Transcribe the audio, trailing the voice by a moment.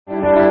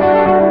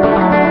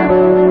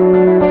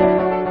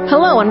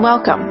and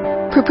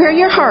welcome. Prepare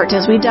your heart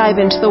as we dive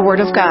into the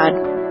Word of God.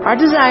 Our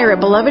desire at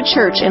Beloved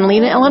Church in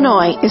Lena,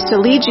 Illinois is to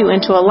lead you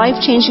into a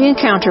life-changing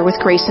encounter with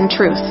grace and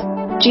truth.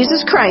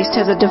 Jesus Christ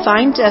has a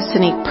divine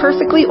destiny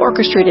perfectly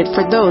orchestrated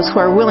for those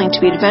who are willing to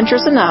be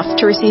adventurous enough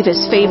to receive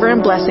His favor and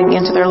blessing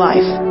into their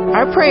life.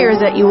 Our prayer is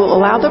that you will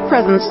allow the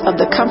presence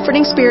of the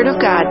comforting Spirit of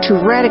God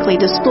to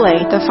radically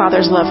display the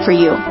Father's love for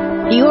you.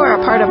 You are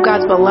a part of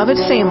God's beloved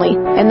family,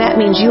 and that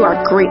means you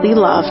are greatly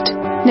loved.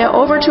 Now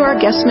over to our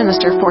guest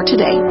minister for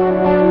today.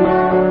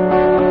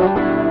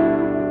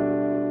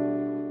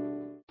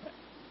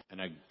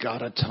 And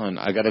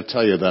I got to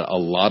tell you that a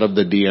lot of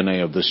the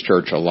DNA of this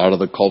church, a lot of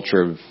the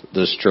culture of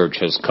this church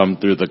has come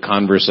through the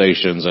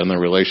conversations and the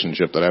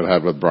relationship that I've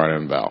had with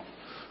Bryan and Val.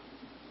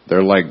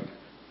 They're like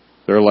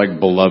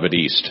beloved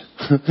East.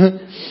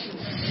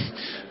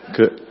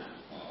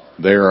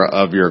 They are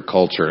of your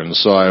culture. And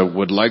so I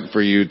would like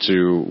for you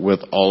to,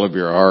 with all of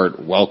your heart,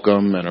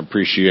 welcome and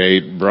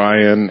appreciate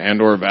Bryan and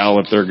or Val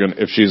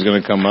if she's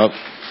going to come up.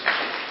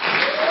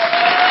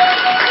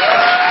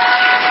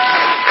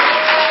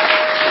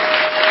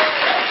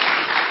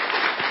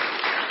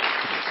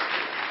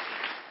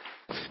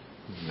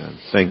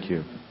 Thank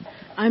you.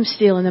 I'm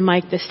stealing the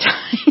mic this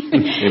time.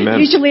 Amen.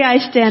 Usually I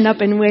stand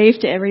up and wave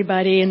to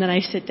everybody and then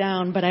I sit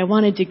down, but I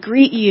wanted to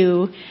greet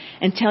you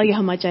and tell you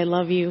how much I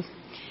love you.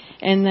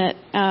 And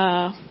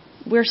that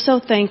we're so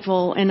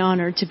thankful and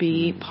honored to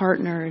be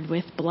partnered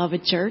with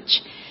Beloved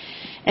Church.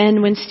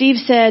 And when Steve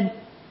said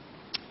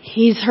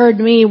he's heard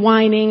me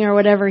whining or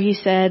whatever he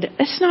said,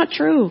 it's not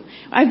true.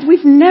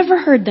 We've never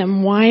heard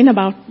them whine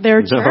about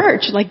their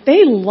church. Like,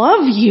 they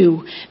love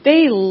you.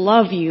 They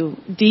love you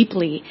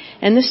deeply.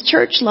 And this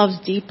church loves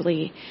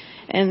deeply.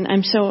 And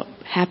I'm so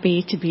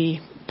happy to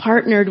be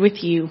partnered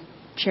with you,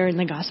 sharing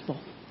the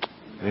gospel.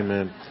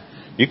 Amen.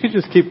 You could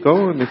just keep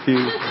going if you...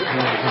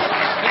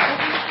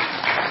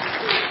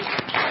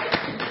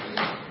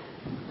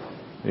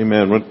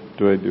 Amen. What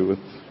do I do with,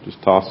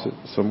 just toss it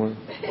somewhere?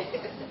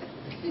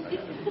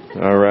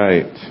 All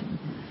right.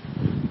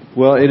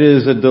 Well, it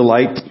is a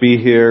delight to be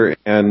here,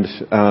 and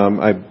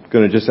I'm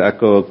going to just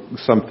echo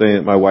something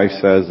that my wife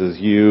says, is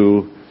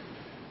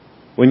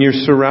when you're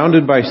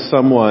surrounded by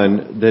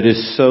someone that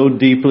is so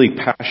deeply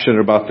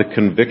passionate about the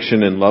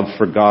conviction and love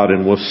for God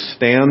and will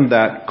stand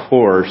that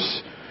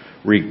course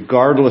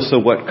regardless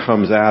of what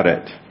comes at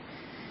it,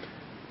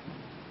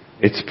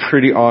 it's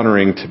pretty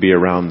honoring to be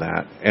around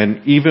that.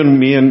 And even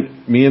me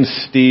and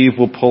Steve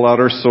will pull out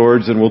our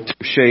swords and we'll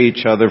touche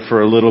each other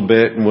for a little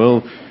bit, and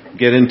we'll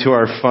get into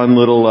our fun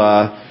little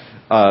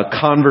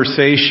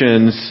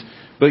conversations.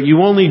 But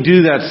you only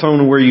do that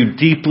someone where you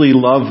deeply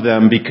love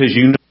them, because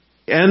you know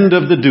at the end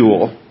of the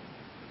duel,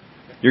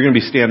 you're going to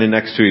be standing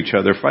next to each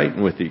other,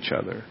 fighting with each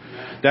other.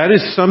 That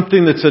is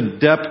something that's a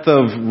depth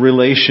of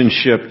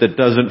relationship that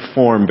doesn't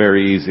form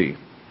very easy.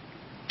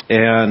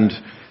 And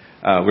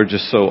we're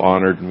just so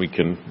honored, and we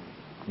can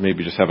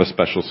maybe just have a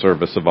special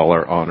service of all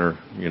our honor.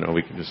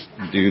 We can just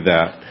do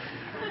that.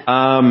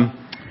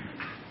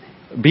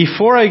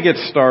 Before I get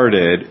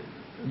started,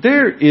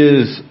 there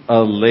is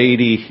a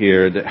lady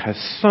here that has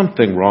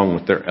something wrong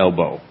with their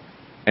elbow.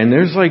 And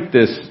there's like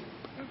this,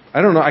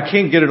 I don't know, I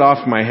can't get it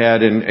off my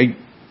head. And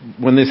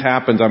when this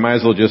happens, I might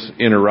as well just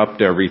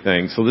interrupt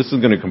everything. So this is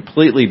going to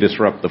completely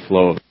disrupt the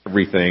flow of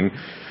everything.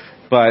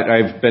 But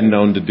I've been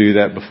known to do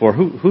that before.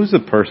 Who's the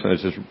person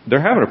that's just, they're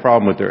having a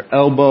problem with their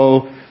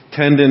elbow,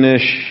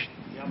 tendonish,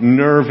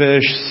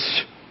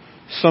 nervous,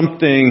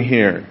 something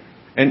here.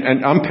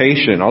 And I'm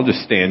patient. I'll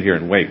just stand here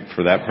and wait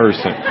for that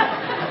person.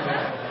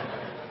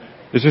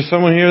 Is there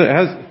someone here that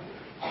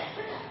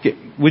has...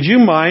 Would you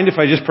mind if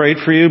I just prayed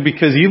for you?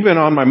 Because you've been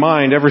on my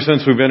mind ever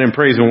since we've been in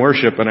praise and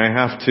worship, and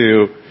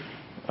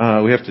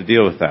we have to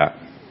deal with that.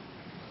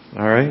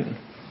 All right?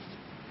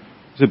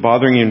 Is it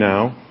bothering you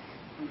now?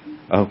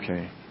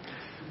 Okay.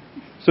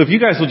 So if you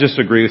guys will just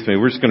agree with me,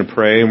 we're just going to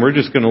pray, and we're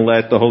just going to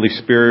let the Holy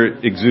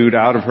Spirit exude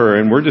out of her,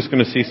 and we're just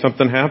going to see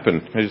something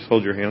happen. Can I just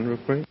hold your hand real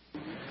quick?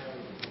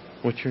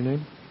 What's your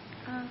name?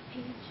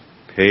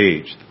 Paige.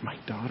 Paige. My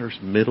daughter's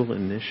middle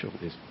name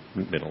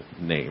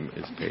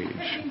is Paige.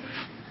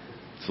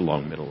 It's a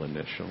long middle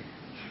initial.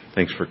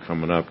 Thanks for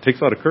coming up. It takes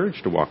a lot of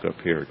courage to walk up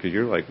here, because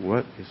you're like,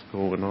 what is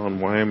going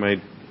on? Why am I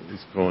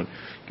just going?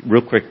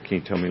 Real quick, can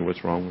you tell me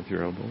what's wrong with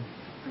your elbow?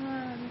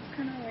 It's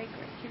kind of like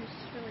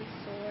it's really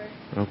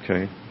sore.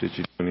 Okay. Did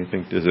you do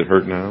anything? Does it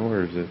hurt now,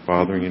 or is it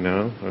bothering you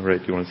now? All right.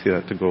 Do you want to see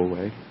that to go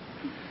away?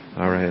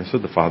 All right. That's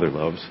what the Father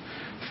loves.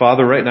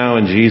 Father, right now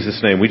in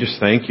Jesus' name, we just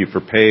thank you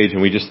for Paige,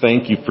 and we just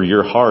thank you for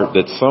your heart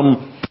that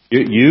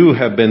you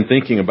have been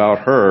thinking about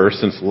her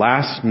since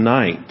last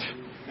night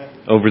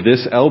over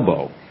this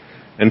elbow.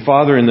 And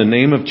Father, in the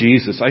name of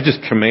Jesus, I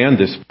just command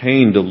this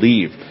pain to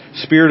leave.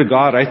 Spirit of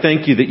God, I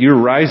thank you that you're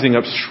rising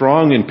up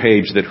strong in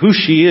Paige, that who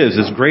she is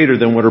greater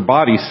than what her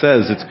body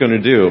says it's going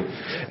to do.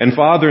 And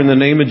Father, in the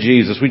name of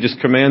Jesus, we just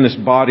command this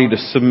body to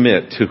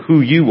submit to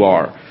who you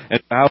are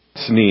and bow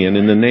its knee. And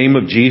in the name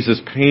of Jesus,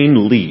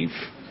 pain leave.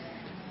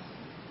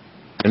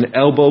 An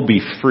elbow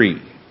be free.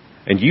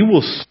 And you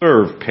will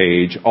serve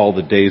Paige all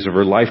the days of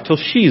her life till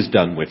she's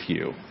done with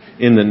you.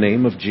 In the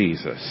name of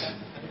Jesus.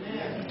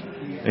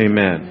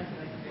 Amen.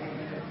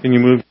 Can you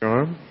move your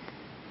arm?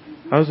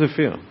 How does it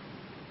feel?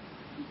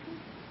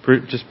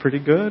 Just pretty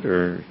good?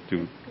 Or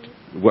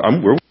we're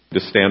willing to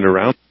stand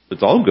around.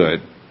 It's all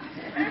good.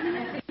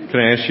 Can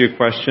I ask you a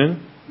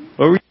question?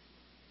 What were you?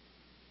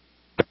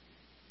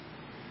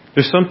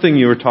 There's something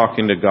you were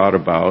talking to God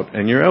about,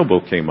 and your elbow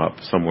came up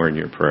somewhere in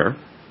your prayer.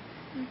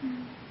 Yeah,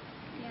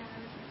 I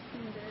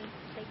was asking to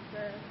take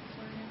the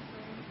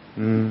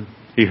sermon.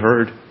 He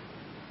heard.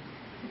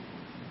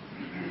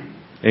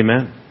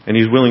 Amen. And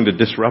He's willing to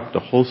disrupt the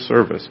whole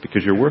service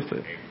because you're worth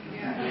it.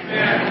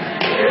 Amen.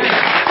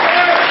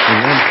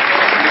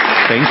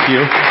 Thank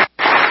you.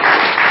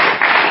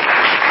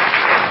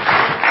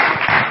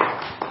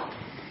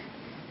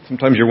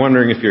 Sometimes you're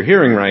wondering if you're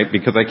hearing right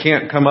because I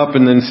can't come up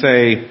and then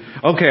say,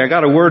 okay, I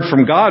got a word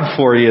from God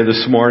for you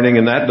this morning,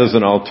 and that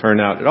doesn't all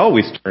turn out. It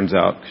always turns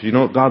out because you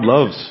know what? God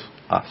loves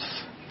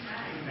us.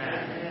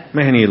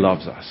 Man, He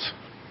loves us.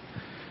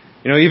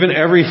 You know, even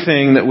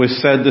everything that was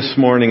said this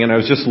morning, and I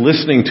was just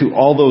listening to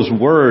all those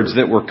words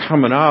that were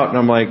coming out, and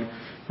I'm like,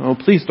 oh,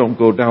 please don't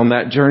go down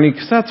that journey,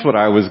 because that's what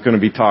I was going to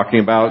be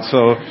talking about.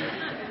 So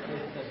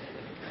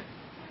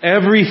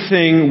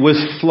everything was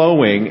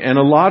flowing, and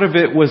a lot of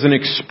it was an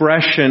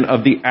expression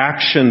of the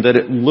action that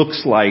it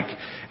looks like.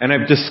 And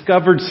I've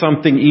discovered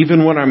something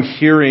even when I'm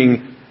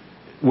hearing,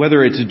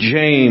 whether it's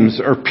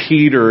James or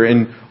Peter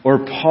or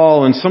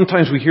Paul, and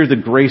sometimes we hear the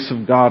grace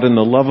of God and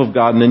the love of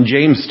God, and then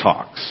James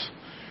talks.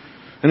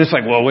 And it's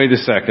like, well, wait a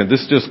second.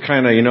 This just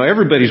kind of,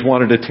 everybody's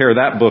wanted to tear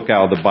that book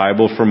out of the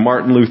Bible, from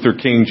Martin Luther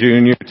King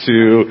Jr.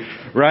 to,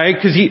 right?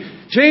 Because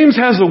James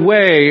has a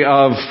way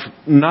of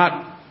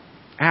not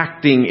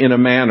acting in a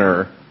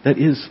manner that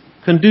is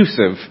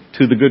conducive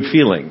to the good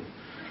feeling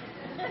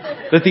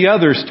that the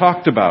others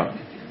talked about.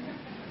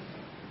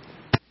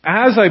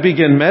 As I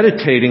begin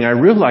meditating, I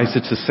realize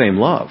it's the same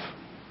love.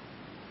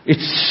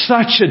 It's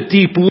such a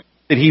deep love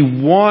that He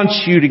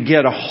wants you to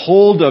get a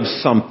hold of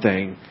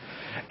something.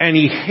 And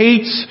He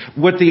hates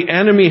what the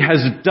enemy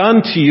has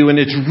done to you. And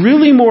it's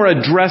really more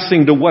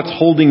addressing to what's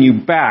holding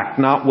you back,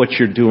 not what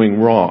you're doing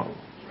wrong.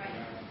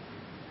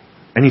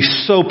 And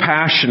He's so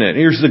passionate.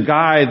 Here's the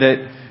guy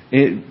that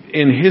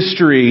in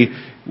history,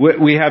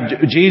 we have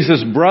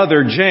Jesus'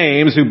 brother,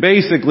 James, who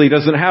basically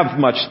doesn't have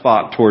much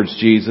thought towards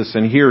Jesus.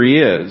 And here he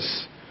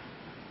is,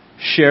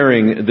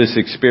 sharing this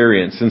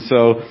experience. And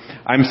so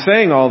I'm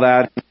saying all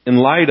that in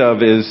light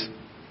of is,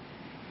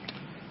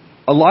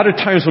 a lot of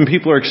times when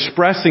people are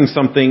expressing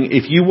something,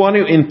 if you want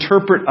to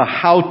interpret a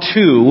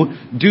how-to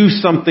do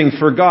something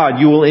for God,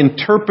 you will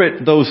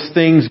interpret those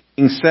things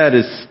being said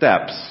as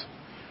steps.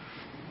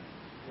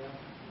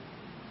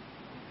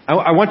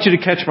 I want you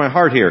to catch my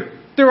heart here.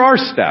 There are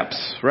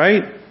steps,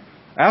 right?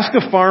 Ask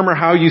a farmer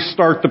how you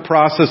start the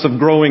process of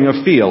growing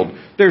a field.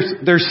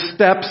 There's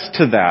steps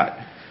to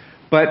that.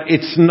 But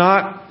it's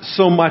not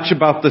so much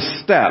about the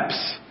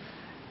steps.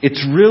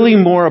 It's really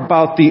more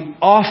about the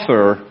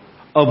author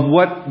of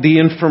what the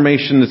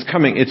information that's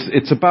coming.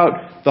 It's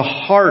about the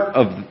heart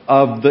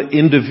of the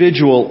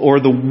individual or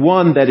the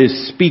one that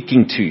is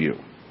speaking to you.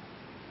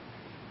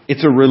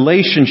 It's a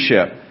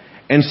relationship.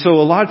 And so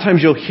a lot of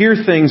times you'll hear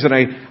things, and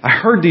I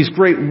heard these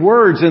great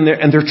words, and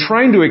they're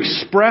trying to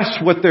express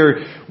what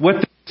they're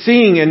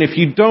seeing. And if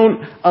you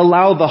don't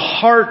allow the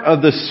heart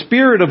of the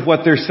spirit of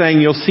what they're saying,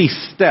 you'll see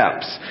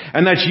steps.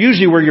 And that's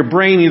usually where your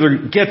brain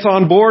either gets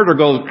on board or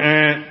goes,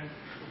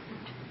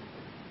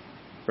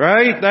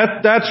 right?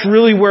 That's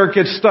really where it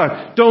gets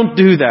stuck. Don't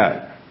do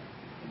that.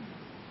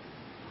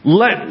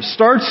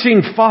 Start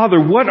seeing, Father,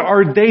 what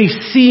are they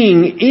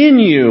seeing in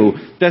you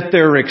that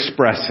they're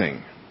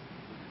expressing?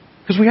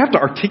 Because we have to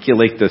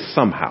articulate this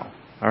somehow.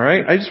 All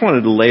right? I just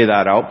wanted to lay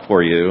that out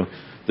for you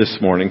this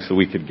morning so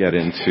we could get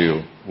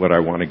into what I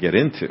want to get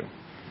into.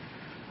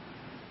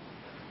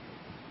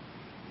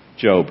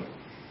 Job.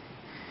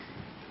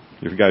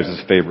 Your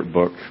guys' favorite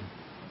book.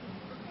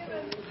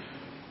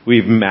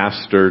 We've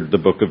mastered the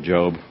book of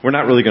Job. We're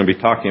not really going to be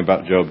talking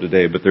about Job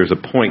today, but there's a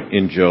point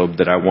in Job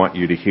that I want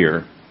you to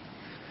hear.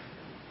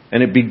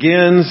 And it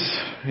begins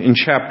in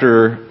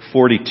chapter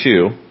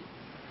 42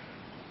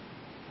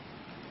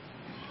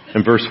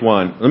 and verse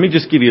 1. Let me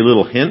just give you a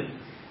little hint.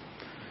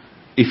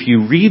 If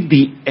you read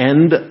the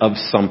end of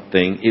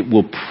something, it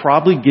will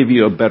probably give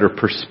you a better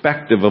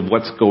perspective of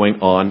what's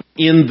going on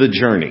in the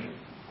journey.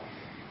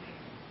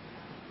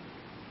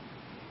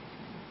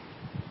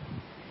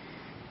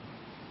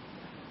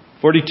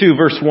 (42)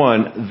 verse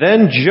 1.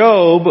 Then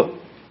Job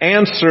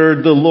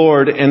answered the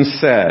Lord and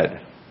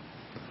said,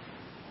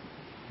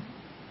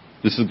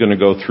 this is going to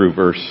go through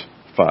verse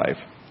 5.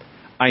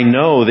 I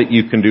know that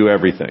you can do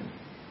everything,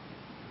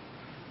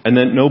 and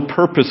that no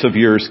purpose of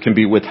yours can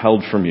be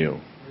withheld from you.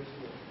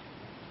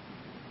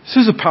 This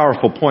is a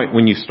powerful point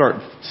when you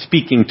start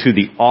speaking to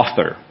the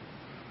author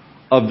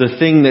of the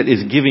thing that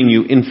is giving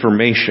you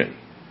information.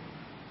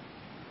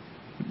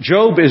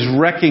 Job is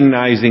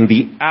recognizing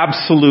the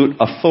absolute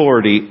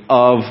authority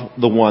of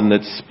the one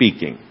that's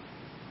speaking.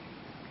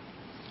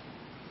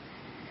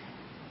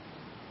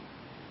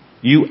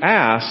 You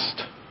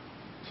asked,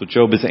 so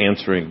Job is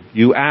answering,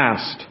 you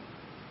asked,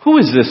 who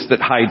is this that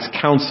hides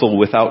counsel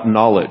without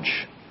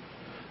knowledge?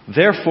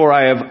 Therefore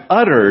I have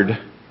uttered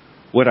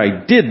what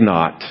I did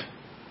not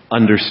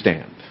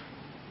understand.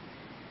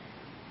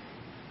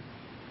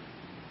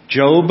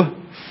 Job,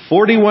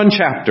 41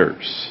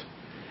 chapters,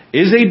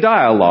 is a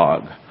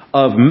dialogue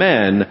of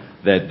men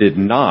that did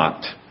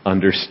not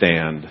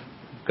understand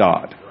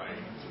God.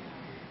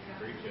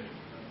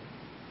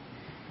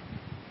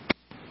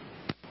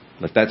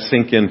 Let that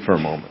sink in for a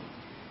moment.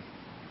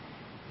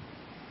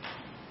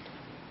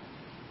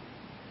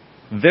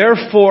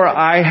 Therefore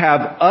I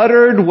have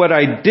uttered what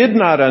I did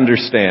not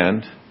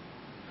understand,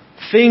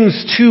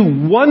 things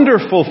too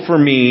wonderful for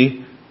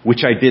me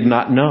which I did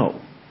not know.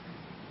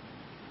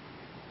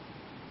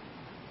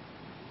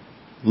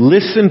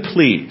 Listen,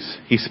 please.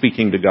 He's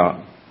speaking to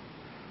God.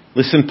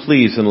 Listen,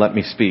 please, and let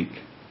me speak.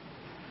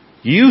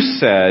 You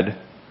said,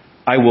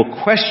 I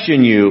will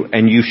question you,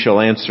 and you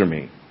shall answer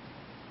me.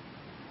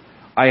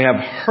 I have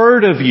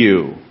heard of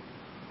you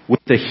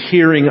with the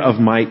hearing of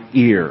my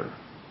ear.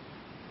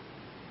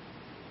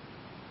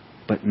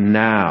 But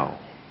now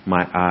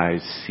my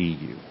eyes see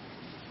you.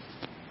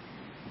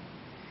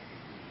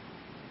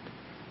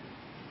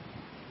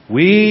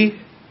 We,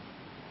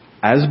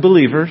 as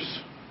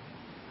believers,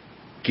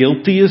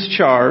 guilty as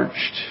charged,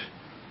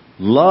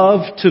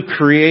 love to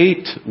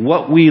create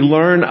what we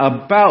learn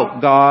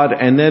about God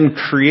and then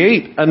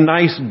create a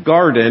nice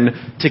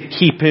garden to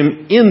keep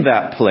Him in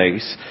that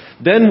place.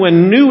 Then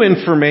when new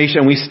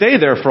information, we stay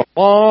there for a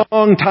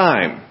long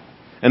time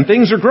and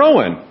things are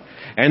growing.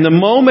 And the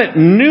moment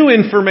new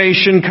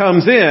information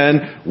comes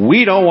in,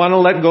 we don't want to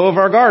let go of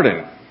our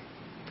garden.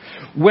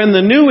 When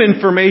the new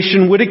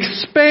information would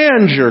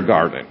expand your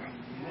garden.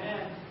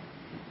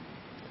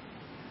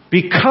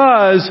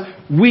 Because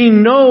we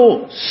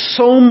know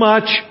so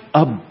much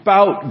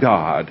about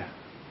God,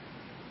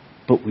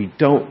 but we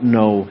don't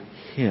know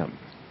Him.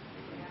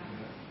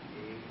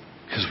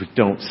 Because we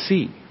don't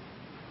see.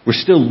 We're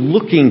still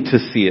looking to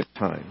see at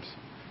times.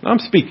 Now, I'm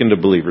speaking to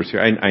believers here.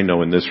 I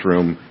know in this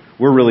room,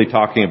 we're really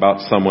talking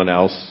about someone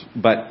else,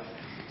 but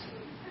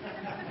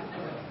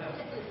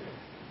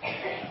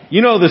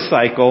you know the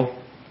cycle.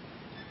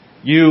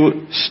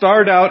 You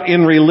start out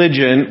in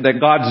religion that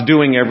God's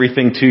doing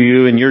everything to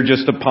you and you're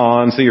just a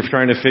pawn, so you're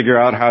trying to figure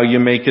out how you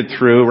make it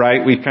through,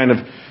 right?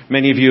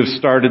 Many of you have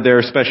started there,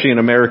 especially in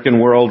American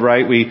world,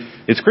 right?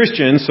 It's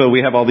Christians, so we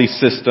have all these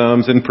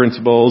systems and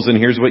principles, and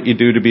here's what you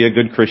do to be a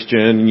good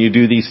Christian, and you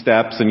do these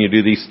steps, and you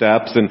do these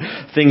steps, and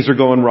things are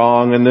going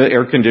wrong, and the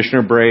air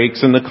conditioner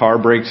breaks, and the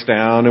car breaks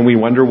down, and we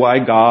wonder why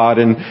God,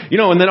 and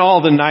then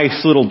all the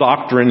nice little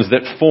doctrines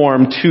that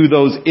form to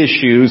those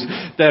issues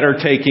that are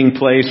taking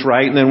place,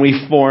 right? And then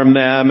we form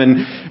them,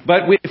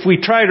 if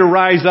we try to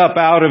rise up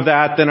out of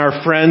that, then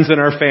our friends and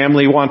our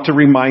family want to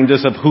remind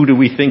us of who do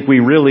we think we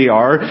really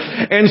are.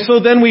 And so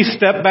then we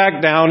step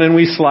back down and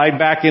we slide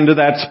back into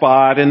that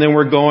spot, and then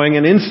we're going,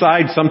 and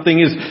inside something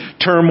is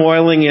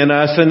turmoiling in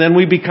us, and then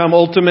we become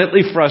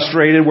ultimately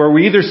frustrated where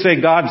we either say,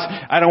 God,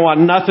 I don't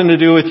want nothing to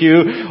do with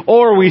you,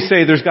 or we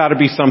say there's got to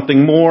be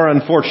something more.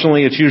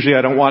 Unfortunately, it's usually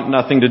I don't want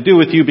nothing to do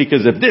with you,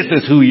 because if this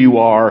is who you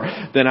are,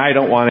 then I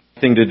don't want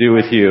anything to do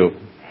with you.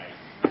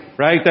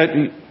 Right?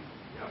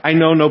 I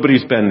know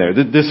nobody's been there.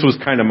 This was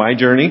kind of my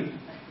journey.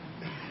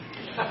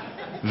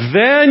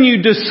 Then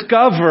you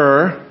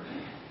discover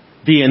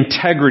the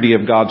integrity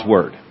of God's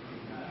Word.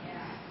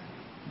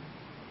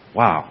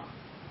 Wow.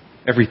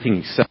 Everything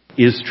He said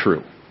is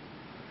true.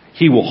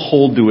 He will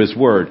hold to His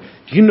Word.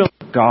 Do you know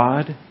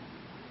God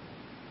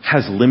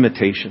has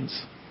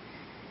limitations?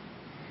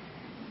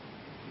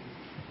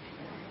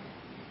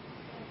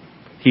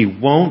 He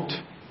won't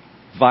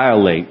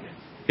violate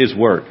His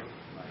Word.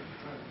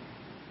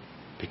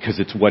 Because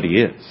it's what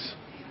He is.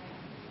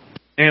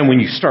 And when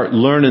you start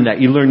learning that,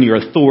 you learn your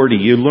authority,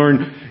 you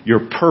learn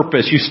your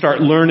purpose, you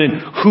start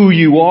learning who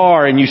you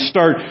are, and you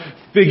start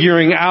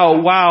figuring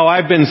out, wow,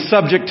 I've been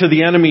subject to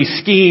the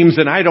enemy's schemes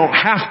and I don't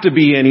have to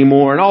be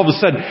anymore. And all of a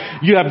sudden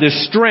you have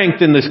this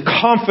strength and this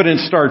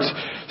confidence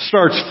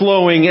starts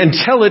flowing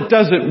until it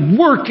doesn't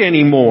work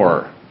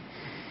anymore.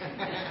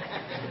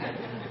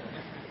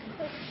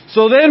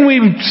 So then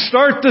we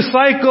start the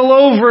cycle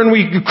over and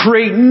we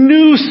create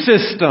new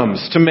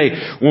systems to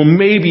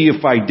maybe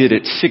if I did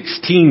it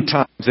 16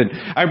 times. And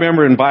I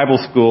remember in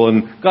Bible school,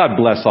 and God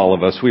bless all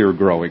of us, we were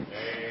growing.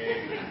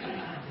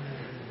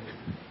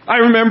 I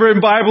remember in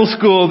Bible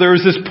school, there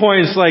was this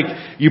point, it's like,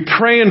 you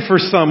praying for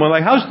someone,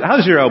 like,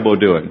 how's your elbow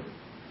doing?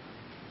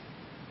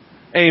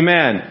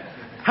 Amen.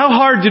 How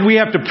hard did we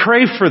have to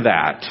pray for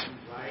that?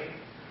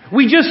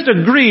 We just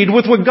agreed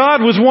with what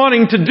God was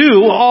wanting to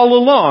do all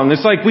along.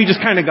 It's like we just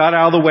kind of got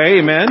out of the way.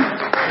 Amen.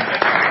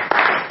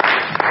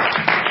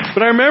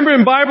 But I remember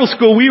in Bible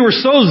school, we were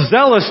so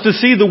zealous to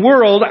see the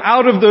world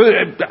out of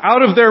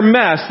their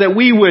mess that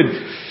we would,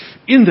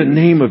 in the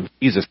name of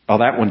Jesus. Oh,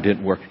 that one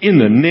didn't work. In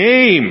the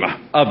name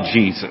of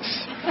Jesus.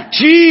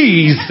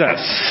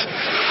 Jesus.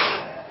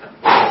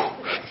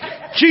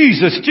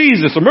 Jesus,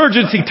 Jesus,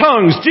 emergency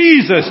tongues,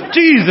 Jesus,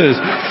 Jesus.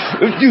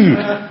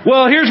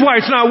 Well, here's why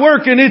it's not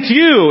working. It's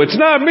you. It's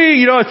not me.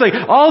 You know, it's like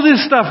all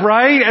this stuff,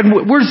 right?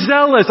 And we're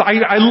zealous.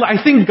 I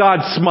think God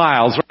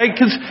smiles, right?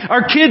 Because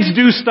our kids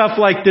do stuff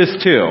like this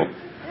too.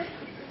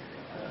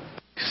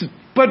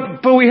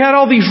 But we had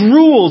all these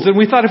rules, and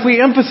we thought if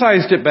we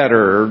emphasized it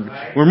better,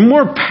 or we're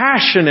more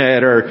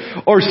passionate,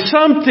 or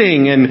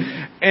something,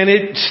 and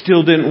it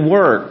still didn't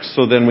work.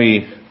 So then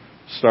we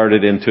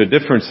started into a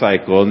different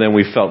cycle, and then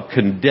we felt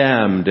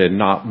condemned and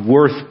not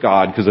worth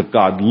God, because if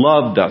God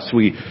loved us,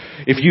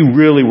 if you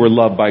really were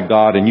loved by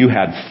God and you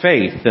had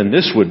faith, then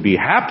this would be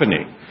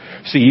happening.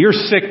 See, you're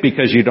sick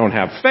because you don't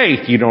have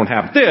faith, you don't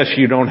have this,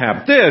 you don't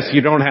have this,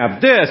 you don't have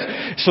this.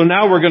 So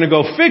now we're going to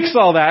go fix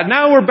all that.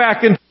 Now we're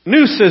back in a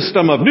new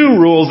system of new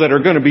rules that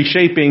are going to be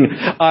shaping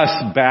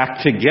us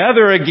back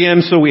together again,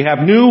 so we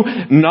have new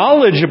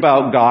knowledge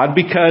about God,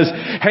 because,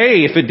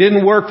 hey, if it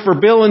didn't work for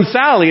Bill and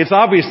Sally, it's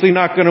obviously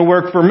not going to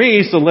work for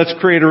me, so let's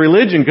create a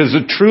religion, because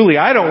truly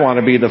I don't want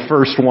to be the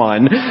first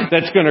one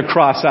that's going to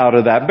cross out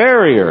of that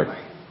barrier.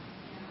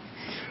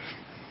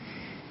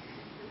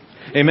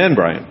 Amen,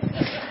 Brian.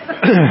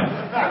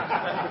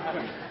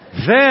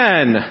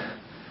 Then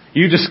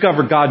you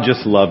discover God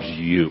just loves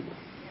you.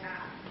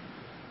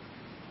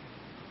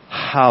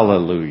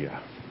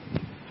 Hallelujah.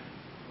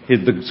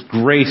 His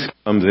grace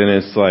comes in.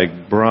 It's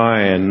like,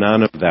 Brian,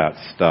 none of that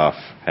stuff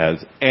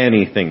has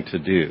anything to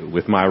do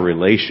with my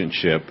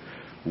relationship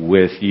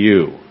with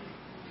you.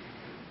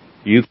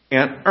 You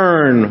can't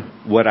earn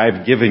what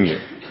I've given you.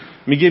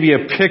 Let me give you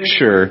a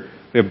picture.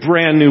 We have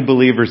brand new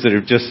believers that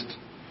are just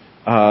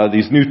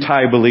these new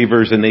Thai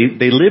believers, and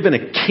they live in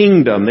a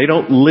kingdom. They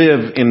don't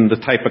live in the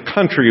type of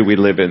country we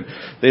live in.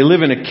 They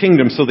live in a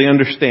kingdom, so they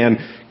understand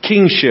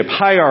kingship,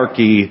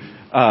 hierarchy,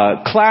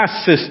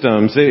 class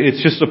systems.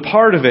 It's just a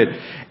part of it.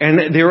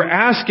 And they were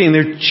asking,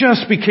 they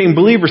just became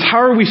believers,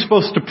 how are we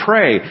supposed to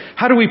pray?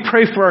 How do we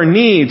pray for our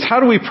needs? How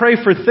do we pray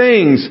for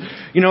things?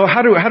 You know,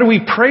 how do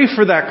we pray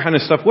for that kind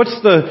of stuff? What's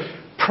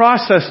the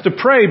process to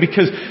pray?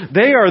 Because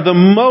they are the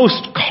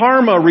most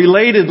karma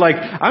related. Like,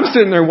 I'm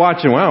sitting there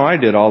watching, wow, I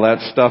did all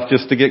that stuff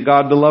just to get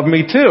God to love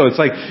me too. It's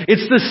like,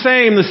 it's the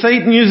same.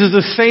 Satan uses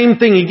the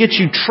same thing. He gets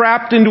you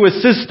trapped into a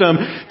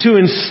system to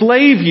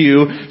enslave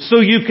you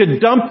so you could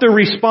dump the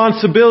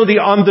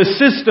responsibility on the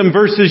system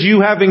versus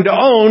you having to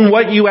own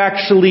what you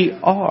actually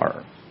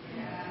are.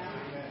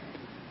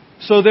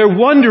 So they're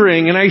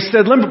wondering, and I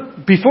said,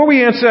 before we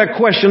answer that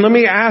question, let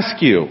me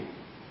ask you,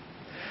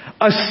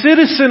 a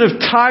citizen of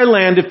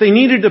Thailand, if they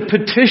needed to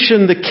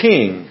petition the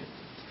king,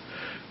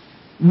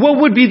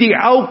 what would be the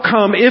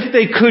outcome if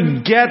they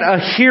could get a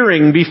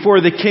hearing before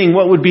the king?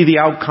 What would be the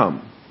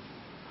outcome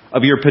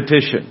of your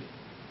petition?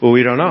 Well,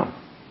 we don't know.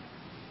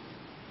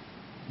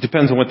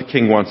 Depends on what the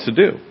king wants to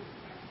do.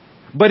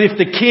 But if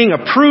the king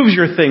approves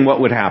your thing,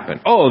 what would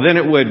happen? Oh, then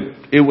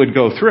it would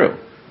go through.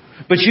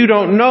 But you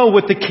don't know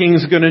what the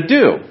king's going to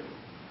do,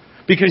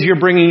 because you're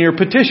bringing your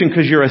petition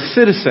because you're a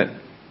citizen.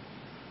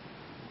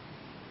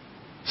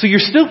 So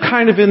you're still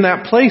kind of in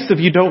that place of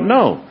you don't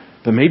know.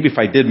 But maybe if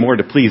I did more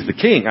to please the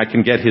king, I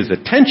can get his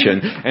attention.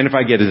 And if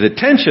I get his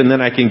attention, then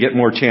I can get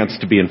more chance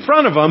to be in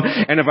front of him.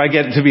 And if I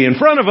get to be in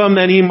front of him,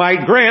 then he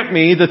might grant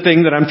me the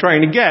thing that I'm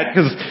trying to get.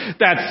 Because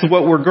that's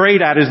what we're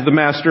great at, is the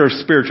master of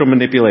spiritual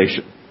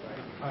manipulation.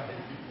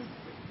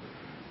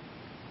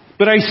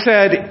 But I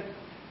said,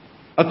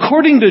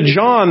 according to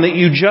John that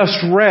you just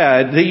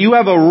read, that you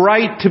have a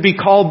right to be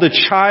called the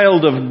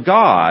child of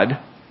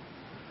God.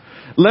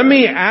 Let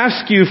me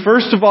ask you,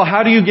 first of all,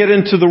 how do you get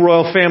into the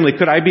royal family?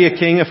 Could I be a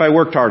king if I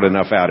worked hard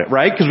enough at it,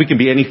 right? Because we can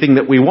be anything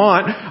that we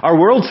want. Our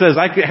world says,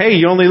 hey,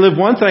 you only live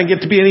once and I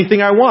get to be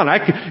anything I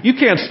want. You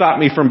can't stop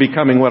me from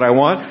becoming what I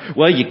want.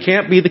 Well, you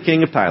can't be the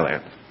king of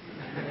Thailand.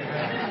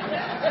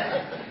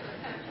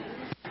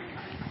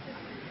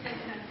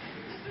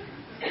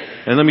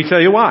 And let me tell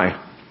you why.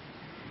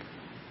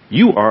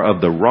 You are of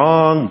the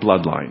wrong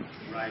bloodline.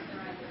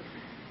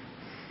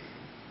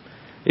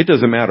 It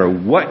doesn't matter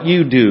what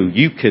you do,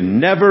 you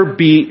can never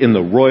be in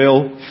the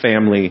royal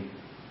family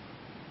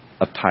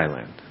of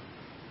Thailand.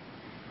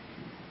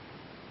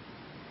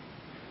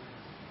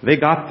 They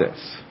got this.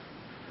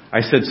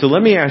 I said, so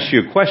let me ask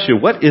you a question.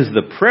 What is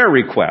the prayer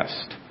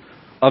request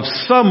of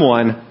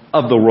someone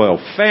of the royal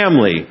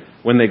family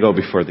when they go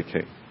before the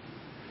king?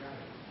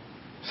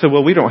 So,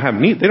 well, we don't have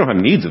need. They don't have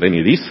needs of any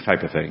of these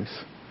type of things.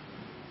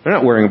 They're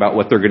not worrying about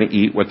what they're going to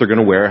eat, what they're going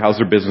to wear, how's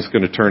their business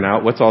going to turn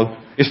out.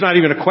 It's not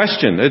even a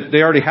question.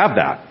 They already have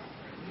that.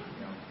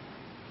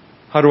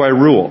 How do I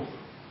rule?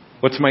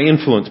 What's my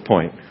influence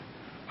point?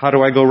 How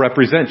do I go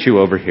represent you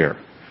over here?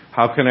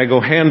 How can I go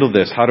handle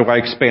this? How do I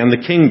expand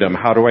the kingdom?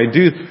 How do I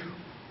do?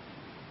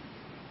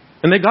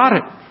 And they got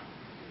it.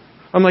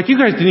 I'm like, you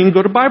guys didn't even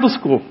go to Bible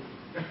school.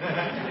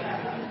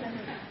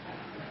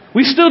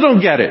 We still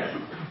don't get it.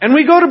 And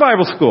we go to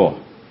Bible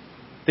school.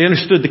 They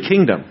understood the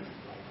kingdom.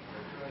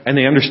 And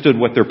they understood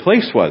what their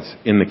place was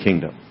in the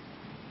kingdom.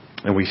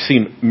 And we've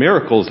seen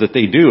miracles that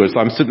they do. As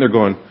I'm sitting there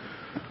going,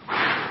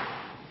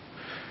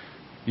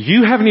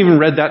 You haven't even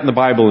read that in the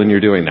Bible and you're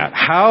doing that.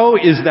 How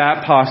is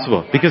that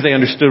possible? Because they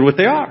understood what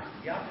they are.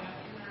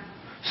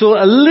 So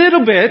a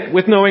little bit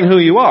with knowing who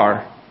you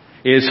are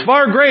is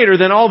far greater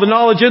than all the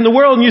knowledge in the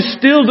world, and you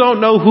still don't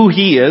know who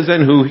He is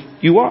and who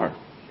you are.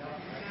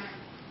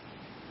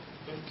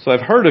 So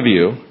I've heard of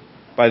you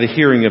by the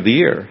hearing of the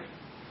ear,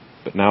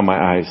 but now my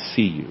eyes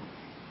see you.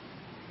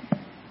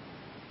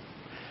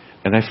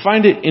 And I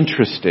find it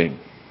interesting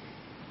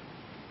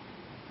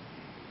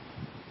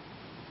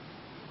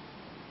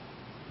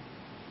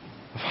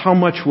of how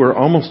much we're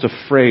almost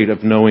afraid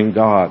of knowing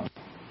God,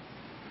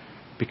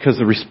 because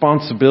the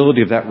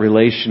responsibility of that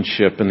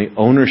relationship and the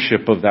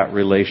ownership of that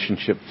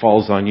relationship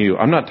falls on you.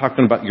 I'm not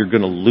talking about you're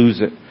going to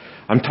lose it.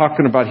 I'm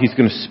talking about He's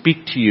going to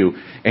speak to you,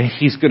 and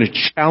He's going to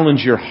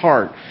challenge your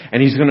heart,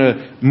 and He's going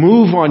to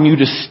move on you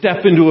to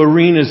step into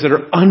arenas that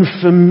are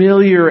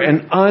unfamiliar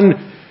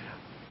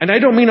and I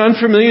don't mean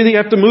unfamiliar that you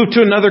have to move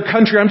to another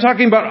country. I'm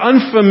talking about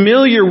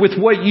unfamiliar with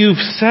what you've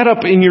set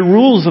up in your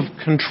rules of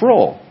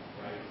control.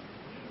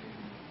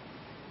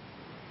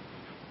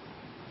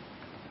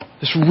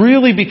 This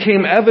really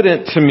became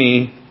evident to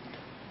me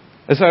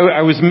as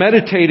I was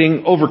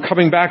meditating over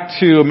coming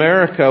back to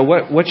America.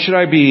 What should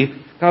I be?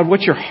 God,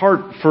 what's your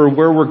heart for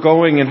where we're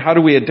going, and how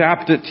do we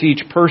adapt it to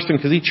each person?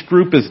 Because each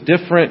group is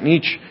different and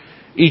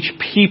each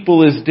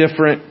people is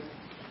different.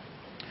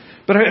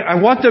 But I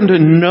want them to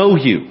know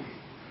you.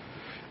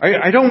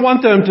 I don't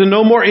want them to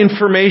know more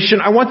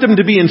information. I want them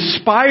to be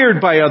inspired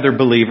by other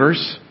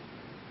believers.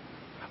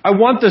 I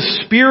want the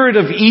spirit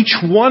of each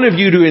one of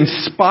you to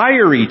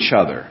inspire each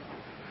other.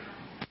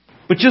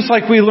 But just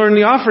like we learned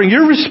in the offering,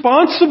 you're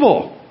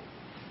responsible.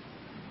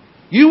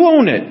 You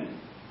own it.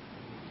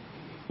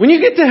 When you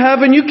get to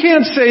heaven, you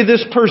can't say,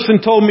 this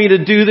person told me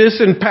to do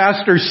this, and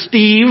Pastor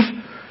Steve,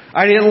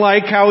 I didn't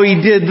like how he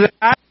did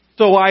that,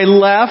 so I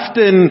left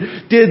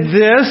and did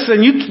this.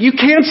 And you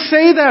can't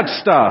say that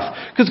stuff,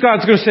 because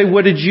God's going to say,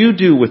 what did you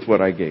do with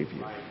what I gave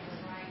you?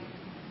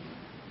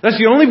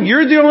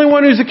 You're the only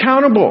one who's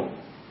accountable.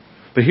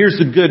 But here's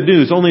the good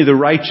news. Only the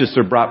righteous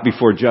are brought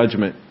before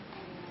judgment,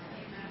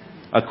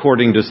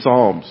 according to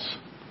Psalms.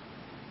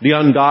 The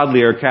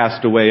ungodly are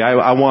cast away.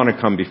 I want to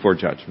come before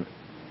judgment.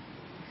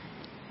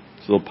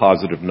 It's a little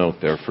positive note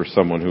there for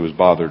someone who was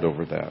bothered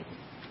over that.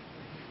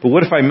 But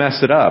what if I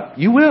mess it up?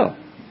 You will.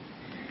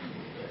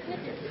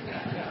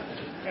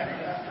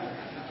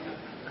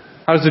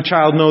 How does a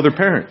child know their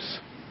parents?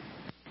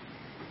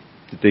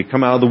 Did they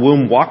come out of the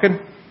womb walking?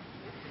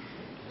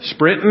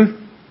 Sprinting?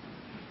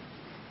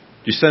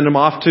 Did you send them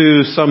off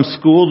to some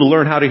school to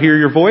learn how to hear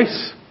your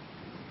voice?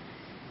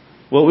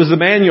 What was the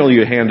manual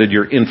you handed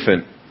your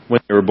infant when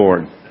they were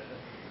born?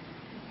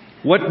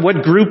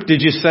 What group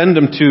did you send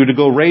them to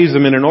go raise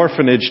them in an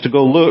orphanage to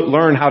go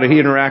learn how to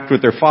interact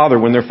with their father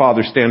when their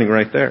father's standing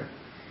right there?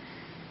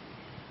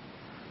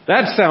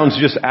 That sounds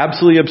just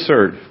absolutely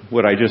absurd,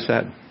 what I just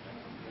said.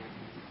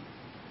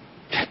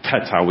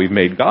 That's how we've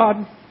made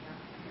God.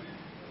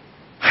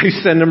 I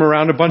send them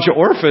around a bunch of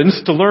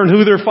orphans to learn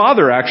who their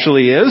father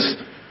actually is,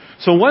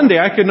 so one day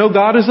I can know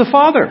God as a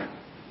father.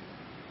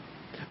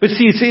 But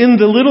see, it's in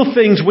the little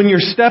things when you're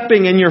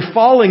stepping and you're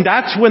falling,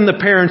 that's when the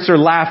parents are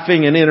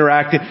laughing and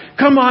interacting.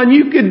 Come on,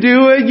 you can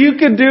do it, you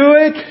can do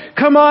it.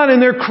 Come on,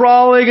 and they're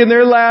crawling and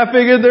they're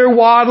laughing and they're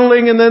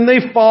waddling, and then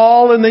they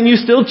fall, and then you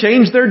still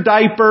change their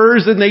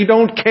diapers and they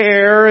don't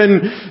care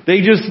and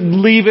they just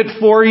leave it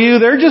for you.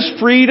 They're just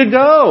free to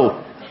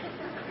go.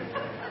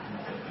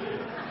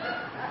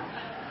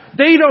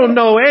 They don't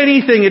know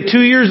anything at 2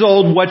 years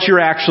old what you're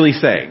actually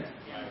saying.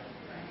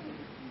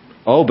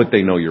 Oh, but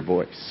they know your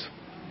voice.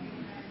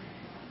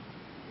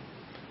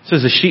 It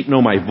says, the sheep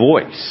know my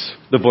voice.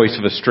 The voice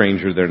of a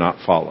stranger they're not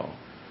follow.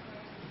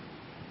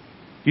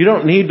 You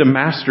don't need to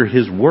master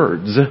His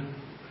words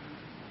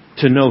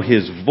to know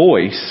His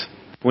voice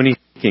when He's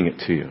speaking it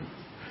to you.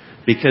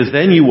 Because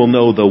then you will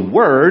know the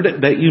word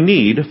that you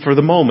need for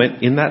the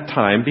moment in that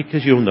time,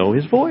 because you'll know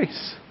His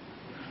voice.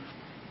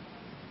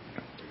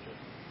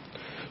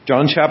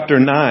 John chapter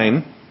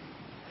 9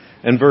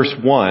 and verse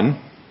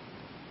 1.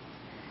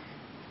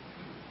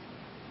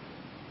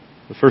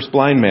 The first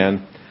blind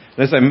man.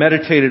 And as I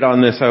meditated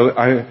on this,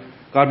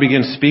 God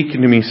began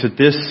speaking to me. He said,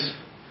 this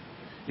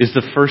is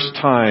the first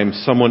time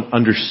someone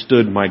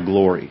understood my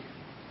glory.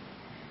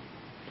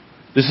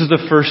 This is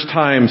the first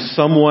time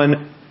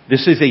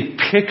this is a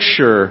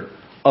picture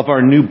of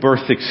our new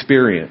birth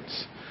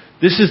experience.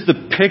 This is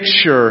the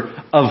picture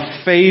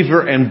of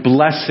favor and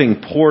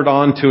blessing poured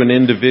onto an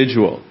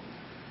individual.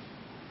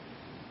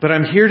 But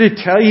I'm here to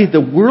tell you,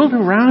 the world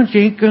around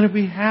you ain't going to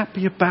be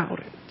happy about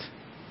it.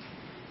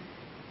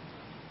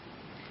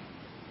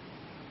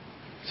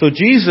 So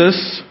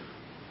Jesus,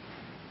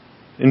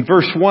 in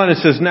verse 1, it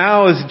says,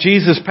 now as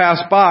Jesus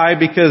passed by,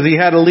 because he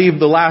had to leave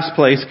the last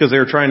place because they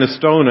were trying to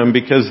stone him,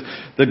 because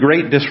the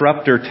great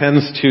disruptor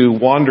tends to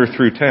wander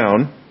through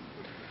town.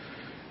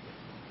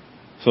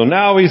 So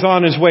now he's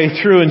on his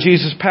way through, and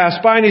Jesus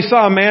passed by, and he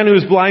saw a man who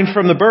was blind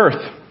from the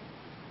birth.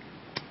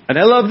 And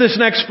I love this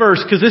next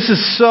verse, because this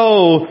is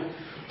so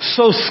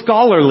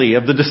scholarly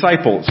of the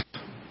disciples.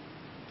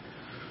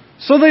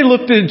 So they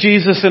looked at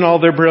Jesus in all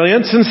their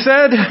brilliance and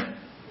said,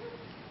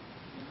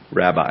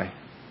 Rabbi,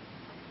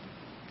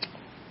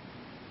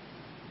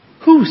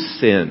 who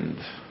sinned,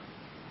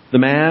 the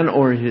man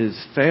or his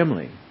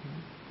family?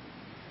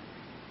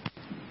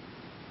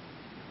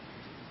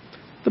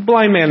 The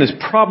blind man is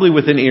probably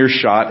within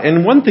earshot,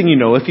 and one thing you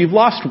know, if you've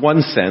lost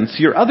one sense,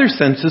 your other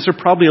senses are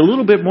probably a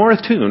little bit more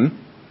attuned.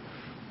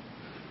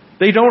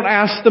 They don't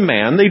ask the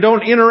man, they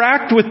don't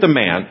interact with the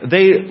man.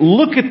 They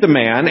look at the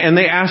man and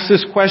they ask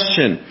this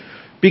question.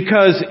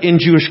 Because in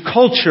Jewish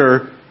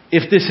culture,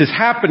 if this is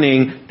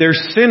happening, there's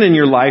sin in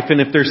your life,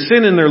 and if there's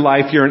sin in their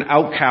life, you're an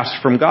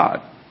outcast from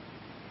God.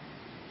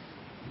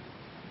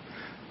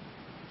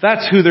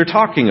 That's who they're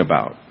talking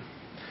about.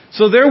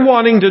 So they're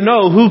wanting to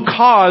know who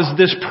caused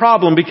this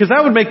problem, because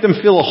that would make them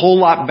feel a whole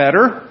lot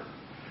better,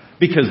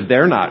 because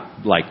they're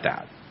not like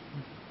that.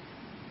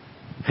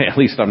 At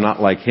least I'm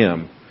not like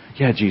him.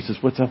 Yeah, Jesus,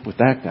 what's up with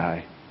that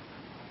guy?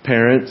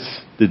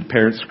 Parents, did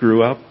parents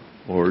screw up?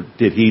 Or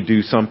did he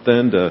do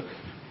something to...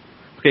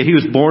 Okay, he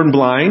was born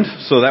blind,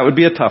 so that would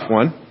be a tough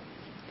one.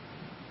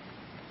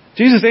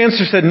 Jesus'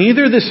 answer said,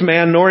 neither this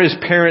man nor his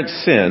parents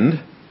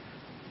sinned,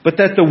 but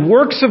that the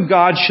works of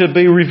God should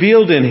be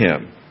revealed in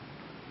him.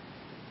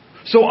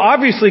 So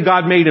obviously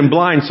God made him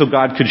blind so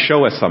God could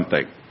show us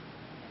something.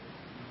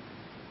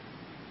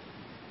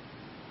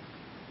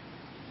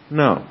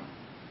 No.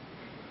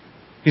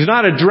 He's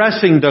not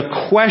addressing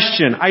the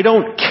question. I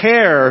don't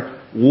care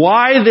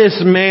why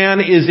this man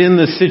is in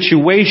the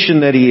situation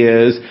that he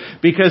is,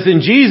 because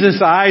in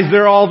Jesus' eyes,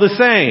 they're all the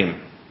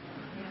same.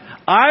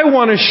 I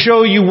want to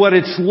show you what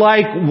it's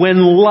like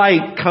when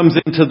light comes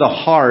into the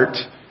heart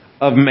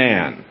of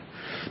man.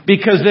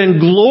 Because then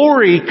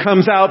glory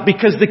comes out,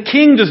 because the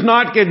king does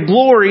not get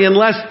glory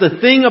unless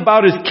the thing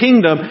about his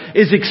kingdom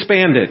is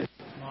expanded.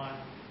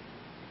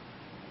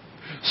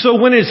 So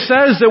when it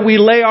says that we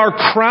lay our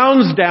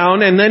crowns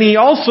down, and then he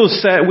also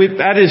said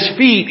at his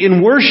feet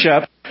in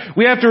worship,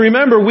 we have to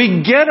remember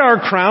we get our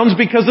crowns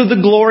because of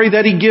the glory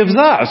that he gives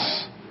us.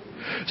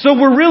 So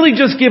we're really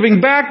just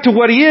giving back to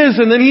what he is,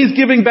 and then he's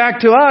giving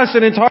back to us,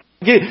 and it's hard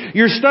to get,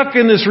 you're stuck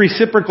in this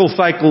reciprocal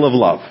cycle of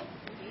love.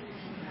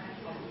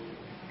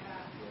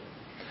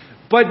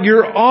 But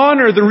your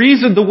honor,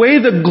 the way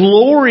the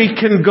glory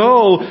can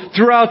go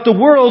throughout the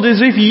world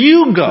is if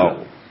you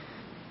go.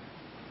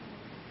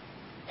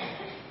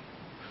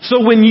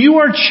 So when you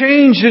are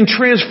changed and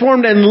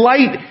transformed and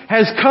light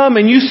has come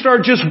and you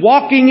start just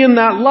walking in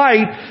that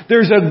light,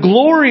 there's a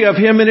glory of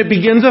him and it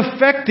begins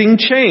affecting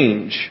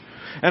change.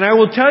 And I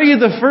will tell you,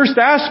 the first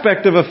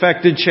aspect of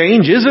affected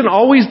change isn't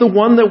always the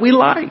one that we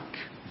like.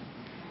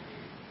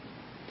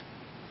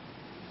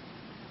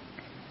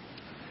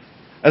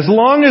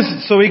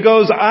 So he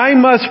goes, I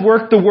must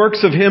work the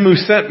works of him who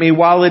sent me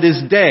while it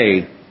is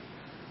day.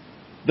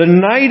 The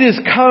night is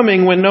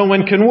coming when no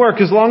one can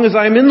work. As long as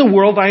I am in the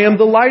world, I am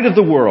the light of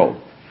the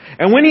world.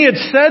 And when he had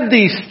said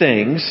these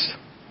things,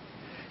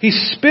 he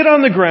spit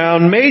on the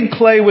ground, made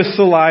clay with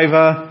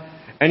saliva,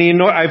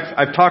 and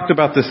I've talked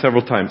about this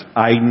several times.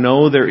 I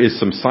know there is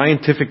some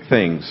scientific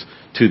things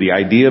to the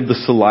idea of the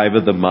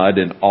saliva, the mud,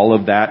 and all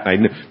of that.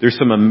 There's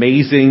some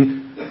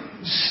amazing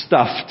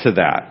stuff to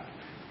that.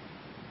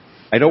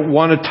 I don't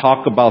want to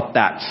talk about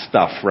that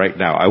stuff right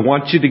now. I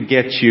want you to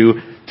get you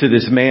to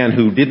this man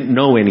who didn't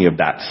know any of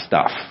that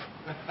stuff.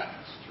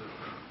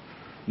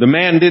 The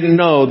man didn't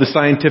know the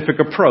scientific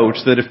approach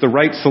that if the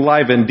right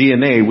saliva and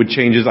DNA would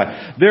change his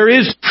life. There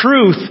is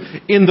truth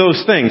in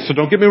those things. So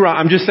don't get me wrong.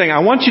 I'm just saying I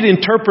want you to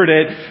interpret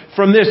it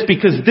from this,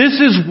 because this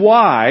is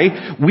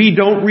why we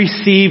don't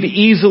receive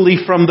easily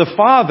from the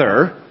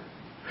Father,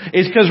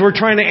 is because we're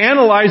trying to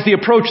analyze the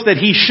approach that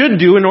he should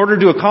do in order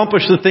to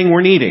accomplish the thing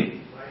we're needing.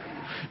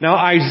 Now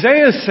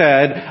Isaiah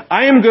said,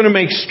 I am going to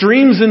make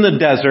streams in the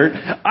desert.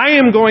 I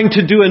am going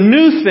to do a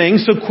new thing,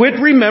 so quit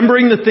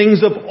remembering the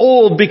things of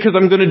old, because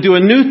I'm going to do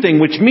a new thing,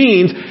 which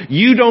means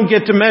you don't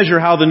get to measure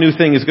how the new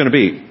thing is going to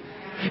be.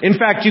 In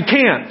fact, you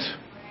can't,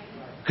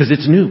 because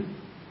it's new.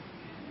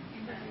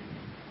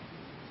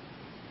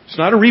 It's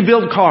not a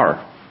rebuilt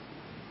car.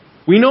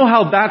 We know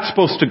how that's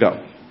supposed to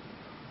go.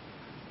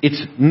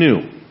 It's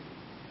new.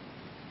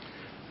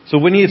 So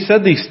when he had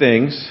said these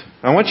things,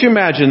 I want you to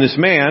imagine this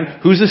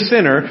man who's a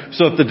sinner.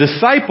 So if the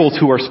disciples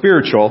who are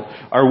spiritual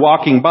are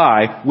walking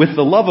by with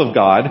the love of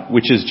God,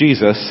 which is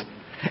Jesus,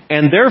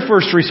 and their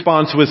first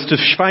response was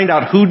to find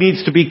out who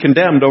needs to be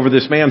condemned over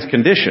this man's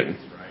condition,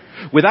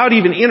 without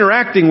even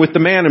interacting with the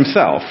man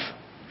himself,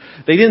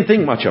 they didn't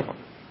think much of him.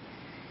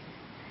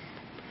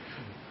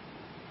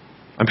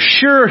 I'm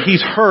sure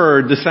he's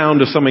heard the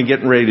sound of someone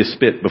getting ready to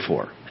spit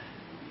before.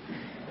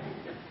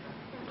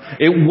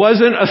 It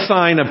wasn't a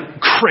sign of,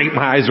 great,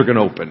 my eyes are going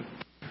to open.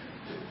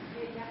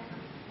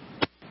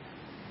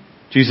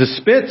 Jesus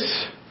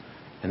spits,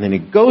 and then he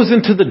goes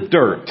into the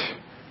dirt.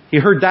 He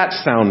heard that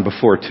sound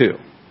before too.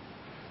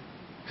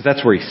 Because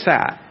that's where he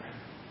sat,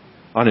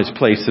 on his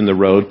place in the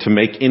road to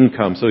make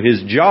income. So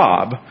his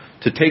job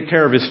to take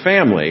care of his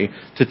family,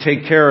 to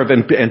take care of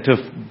and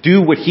to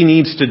do what he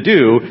needs to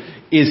do,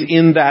 is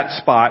in that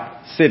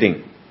spot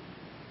sitting.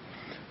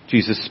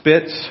 Jesus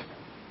spits,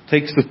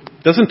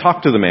 doesn't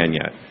talk to the man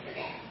yet,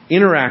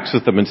 interacts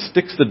with him and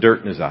sticks the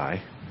dirt in his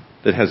eye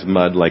that has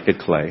mud like a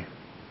clay.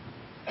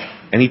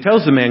 And he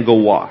tells the man, go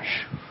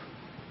wash.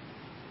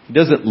 He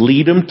doesn't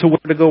lead him to where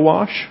to go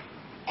wash.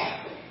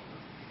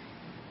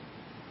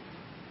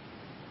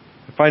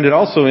 I find it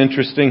also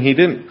interesting, he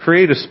didn't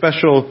create a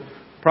special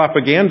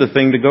propaganda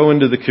thing to go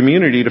into the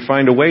community to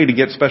find a way to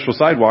get special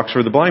sidewalks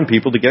for the blind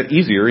people to get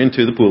easier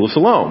into the pool of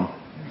Siloam.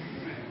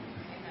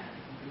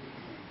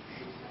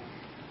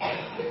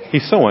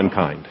 He's so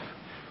unkind.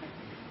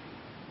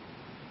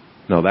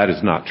 No, that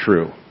is not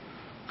true.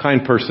 A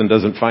kind person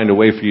doesn't find a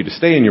way for you to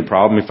stay in your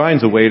problem. He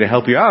finds a way to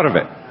help you out of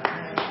it.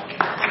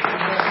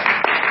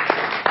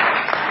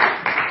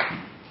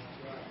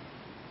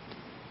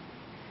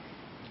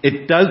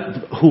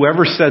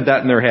 Whoever said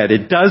that in their head,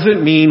 it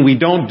doesn't mean we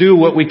don't do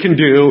what we can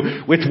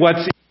do with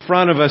what's in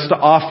front of us to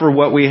offer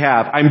what we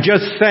have. I'm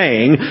just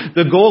saying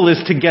the goal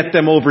is to get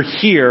them over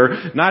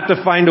here, not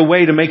to find a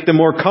way to make them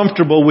more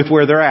comfortable with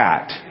where they're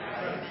at.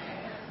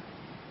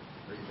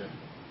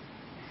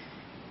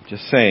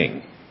 Just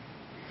saying.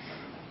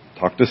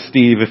 Talk to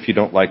Steve if you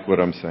don't like what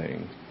I'm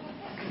saying.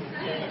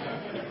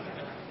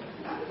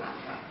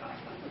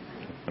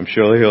 I'm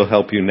sure he'll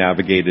help you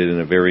navigate it in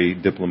a very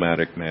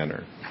diplomatic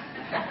manner.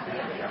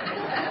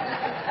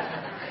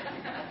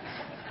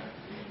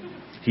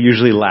 He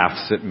usually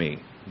laughs at me.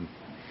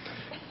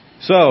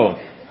 So,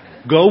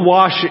 go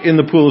wash in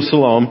the pool of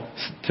Siloam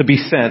to be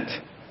sent.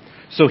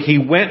 So he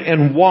went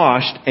and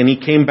washed, and he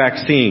came back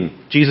seeing.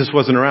 Jesus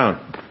wasn't around.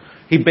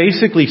 He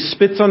basically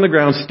spits on the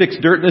ground, sticks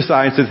dirt in his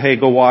eye, and says, hey,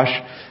 go wash.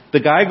 The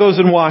guy goes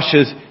and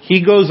washes.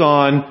 He goes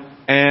on,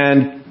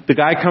 and the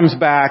guy comes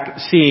back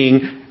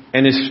seeing,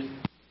 and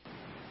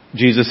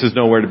Jesus is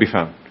nowhere to be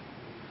found.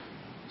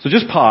 So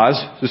just pause.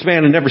 This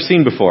man had never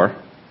seen before.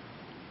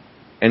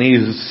 And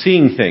he's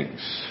seeing things.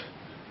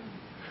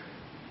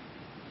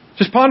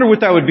 Just ponder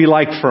what that would be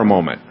like for a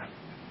moment.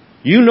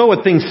 You know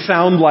what things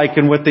sound like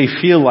and what they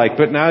feel like,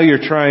 but now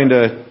you're trying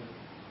to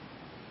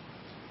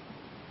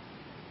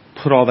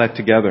put all that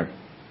together.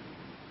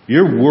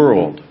 Your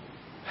world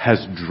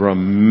has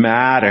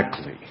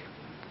dramatically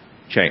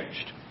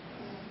changed.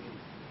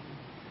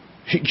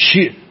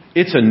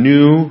 It's a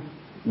new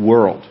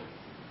world.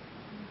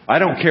 I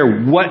don't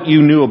care what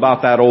you knew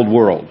about that old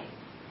world.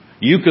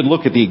 You could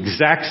look at the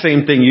exact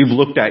same thing you've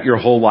looked at your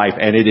whole life,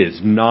 and it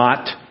is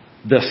not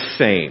the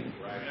same.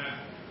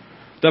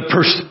 The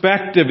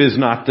perspective is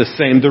not the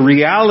same. The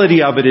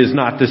reality of it is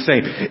not the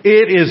same.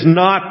 It is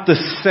not the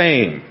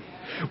same.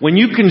 When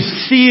you can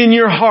see in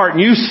your heart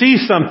and you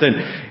see something,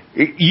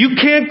 you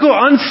can't go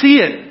unsee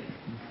it.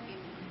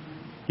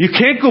 You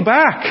can't go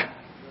back.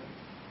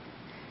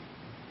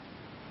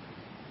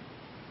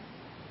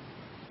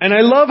 And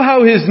I love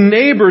how his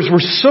neighbors were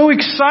so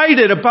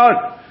excited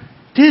about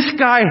this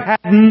guy had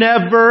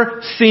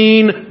never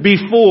seen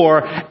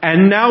before,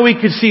 and now he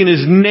could see, and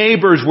his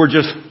neighbors were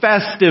just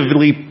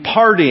festively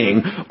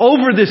partying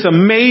over this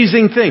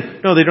amazing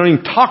thing. No, they don't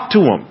even talk to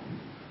him.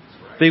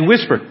 They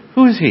whisper,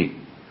 who is he?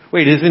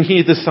 Wait, isn't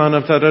he the son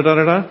of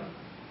da-da-da-da-da?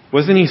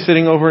 Wasn't he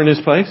sitting over in his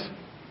place?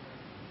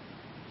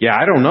 Yeah,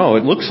 I don't know.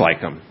 It looks like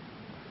him.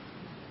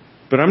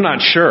 But I'm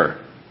not sure.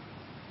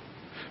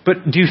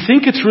 But do you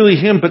think it's really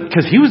him? But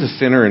because he was a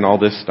sinner and all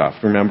this stuff.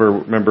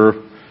 Remember,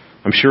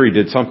 I'm sure he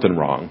did something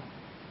wrong.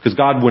 Because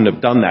God wouldn't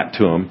have done that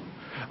to him.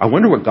 I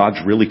wonder what God's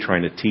really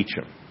trying to teach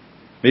him.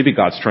 Maybe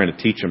God's trying to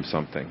teach him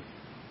something.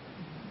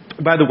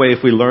 By the way,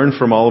 if we learn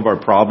from all of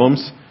our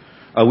problems,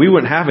 we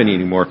wouldn't have any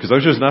anymore. Because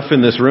there's just enough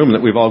in this room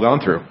that we've all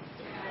gone through.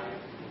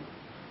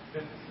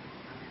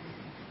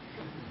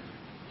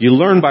 You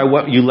learn by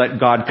what you let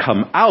God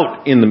come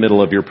out in the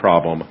middle of your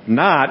problem,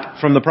 not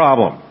from the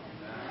problem.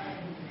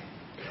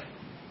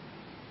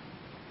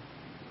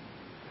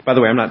 By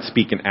the way, I'm not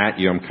speaking at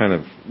you. I'm kind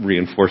of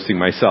reinforcing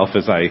myself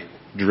as I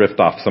drift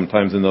off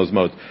sometimes in those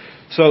modes.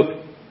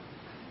 So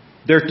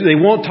they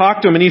won't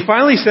talk to him. And he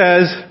finally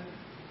says,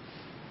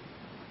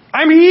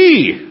 I'm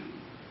he.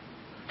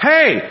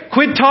 Hey,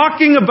 quit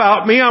talking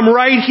about me. I'm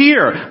right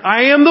here.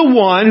 I am the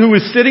one who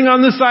was sitting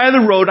on the side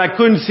of the road. I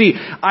couldn't see.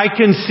 I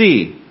can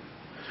see.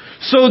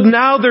 So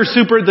now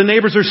the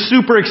neighbors are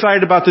super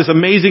excited about this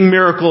amazing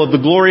miracle of the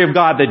glory of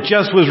God that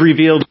just was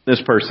revealed in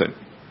this person.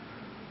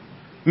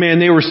 Man,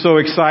 they were so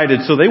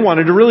excited, so they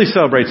wanted to really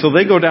celebrate. So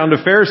they go down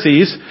to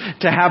Pharisees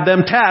to have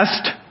them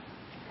test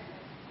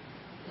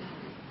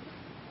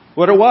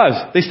what it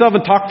was. They still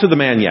haven't talked to the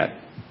man yet.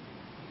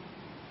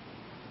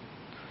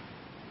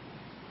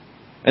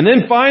 And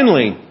then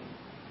finally,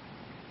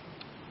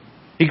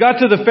 he got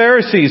to the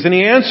Pharisees and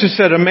he answered,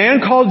 said, a man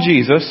called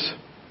Jesus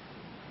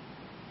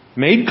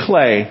made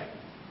clay,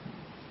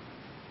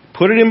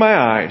 put it in my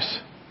eyes.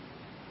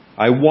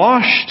 I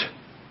washed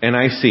and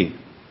I see.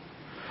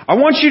 I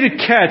want you to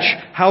catch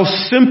how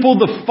simple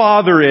the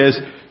Father is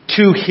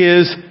to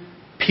His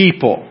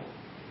people,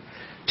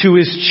 to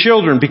His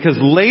children. Because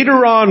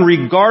later on,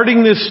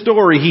 regarding this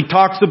story, He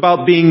talks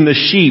about being the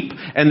sheep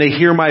and they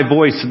hear my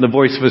voice and the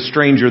voice of a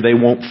stranger they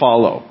won't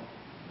follow.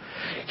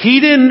 He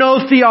didn't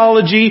know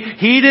theology.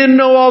 He didn't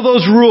know all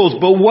those rules.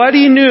 But what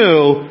he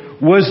knew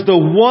was the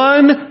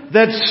one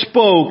that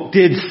spoke,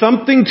 did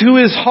something to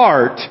his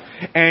heart,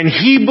 and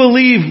he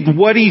believed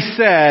what he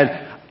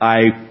said.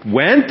 I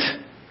went,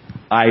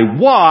 I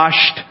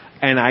washed,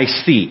 and I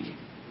see.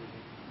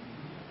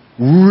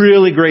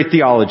 Really great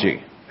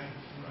theology.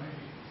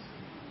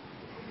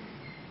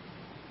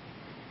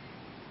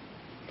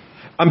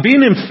 I'm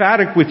being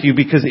emphatic with you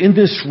because in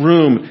this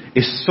room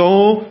is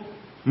so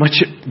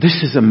much.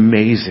 This is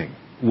amazing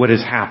what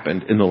has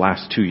happened in the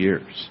last 2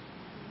 years.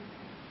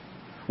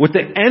 What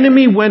the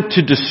enemy went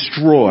to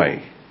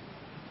destroy,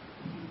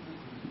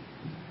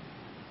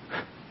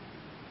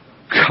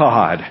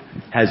 God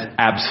has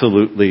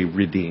absolutely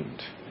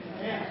redeemed.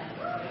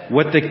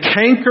 What the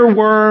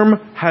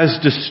cankerworm has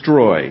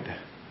destroyed,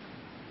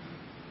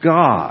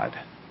 God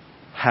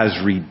has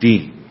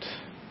redeemed.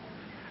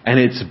 And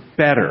it's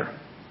better.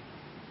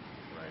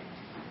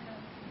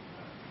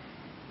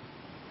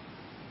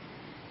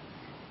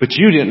 But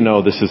you didn't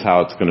know this is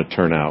how it's going to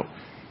turn out.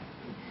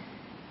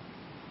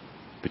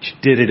 But you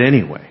did it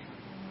anyway.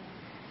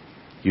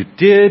 You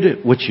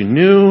did what you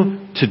knew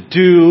to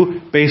do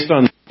based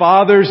on the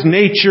Father's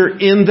nature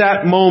in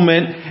that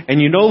moment,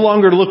 and you no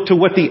longer look to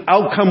what the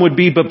outcome would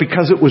be, but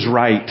because it was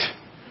right.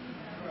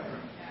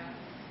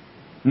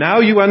 Now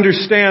you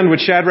understand what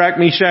Shadrach,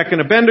 Meshach,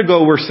 and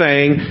Abednego were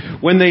saying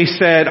when they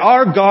said,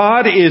 our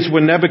God is,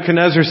 when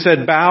Nebuchadnezzar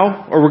said,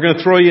 bow, or we're going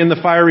to throw you in the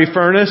fiery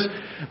furnace.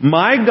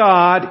 My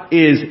God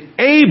is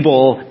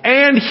able,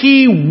 and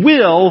He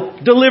will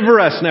deliver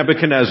us,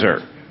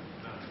 Nebuchadnezzar.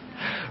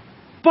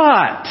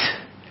 But,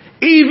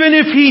 even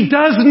if He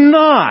does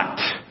not,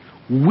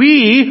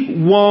 we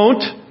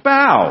won't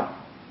bow.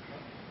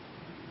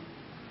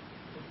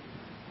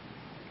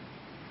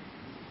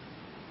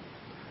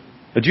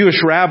 A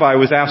Jewish rabbi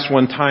was asked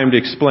one time to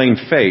explain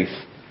faith.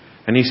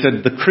 And he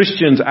said the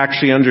Christians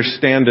actually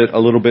understand it a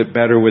little bit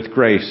better with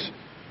grace.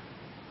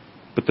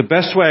 But the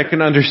best way I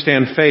can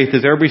understand faith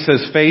is everybody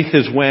says faith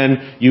is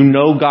when you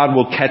know God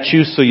will catch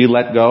you so you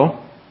let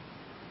go.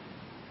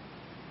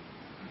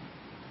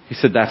 He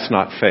said that's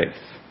not faith.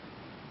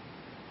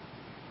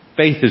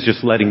 Faith is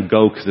just letting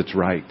go because it's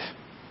right.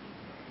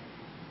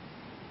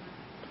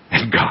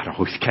 And God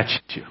always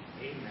catches you.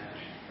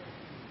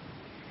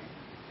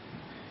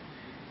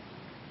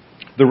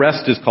 The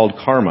rest is called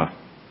karma.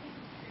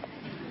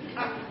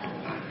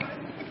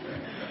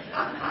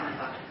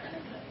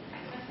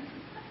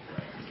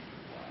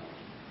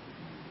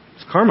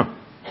 It's karma.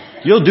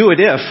 You'll do it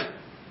if.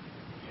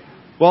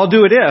 Well, I'll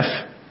do it if.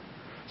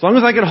 As long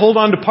as I can hold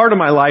on to part of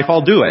my life,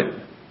 I'll do it.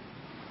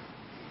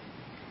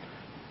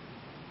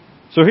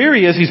 So here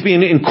he is. He's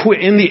being in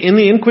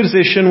the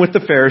Inquisition with the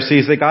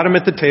Pharisees. They got him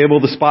at the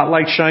table. The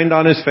spotlight shined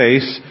on his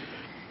face.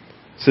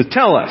 He said,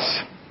 tell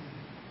us.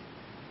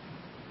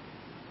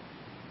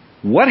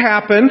 What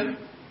happened? And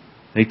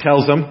he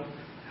tells them.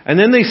 And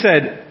then they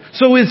said,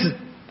 so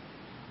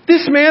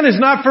this man is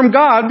not from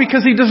God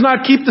because he does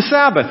not keep the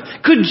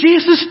Sabbath. Could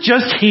Jesus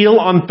just heal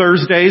on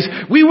Thursdays?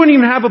 We wouldn't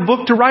even have a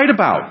book to write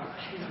about.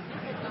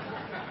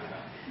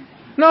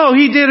 No,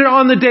 he did it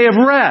on the day of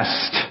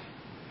rest.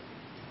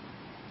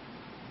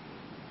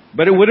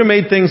 But it would have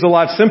made things a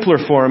lot simpler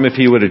for him if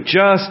he would have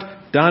just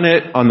done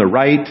it on the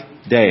right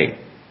day.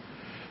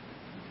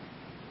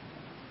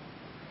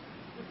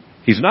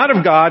 He's not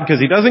of God because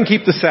he doesn't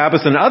keep the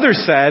Sabbath. And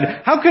others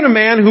said, how can a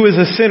man who is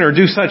a sinner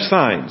do such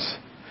signs?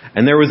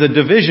 And there was a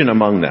division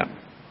among them.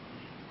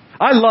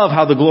 I love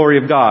how the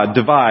glory of God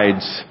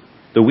divides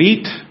the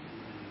wheat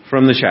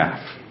from the chaff.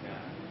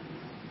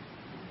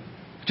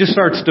 It just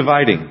starts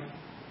dividing.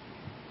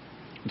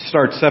 It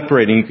starts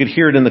separating. You could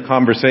hear it in the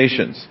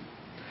conversations.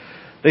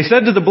 They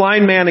said to the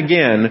blind man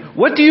again,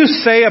 what do you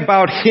say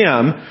about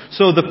him?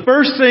 So the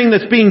first thing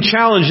that's being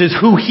challenged is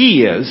who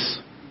he is.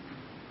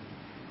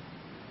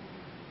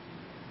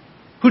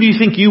 Who do you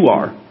think you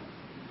are?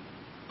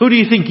 Who do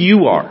you think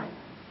you are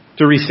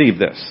to receive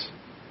this?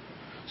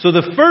 So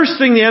the first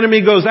thing the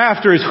enemy goes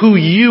after is who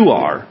you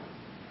are.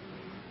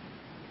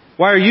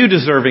 Why are you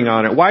deserving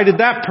on it? Why did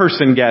that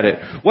person get it?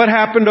 What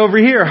happened over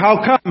here?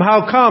 How come?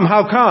 How come?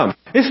 How come?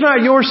 It's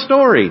not your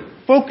story.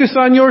 Focus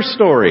on your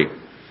story.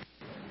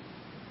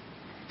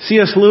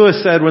 C.S.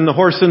 Lewis said when the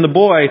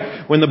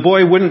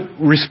boy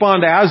wouldn't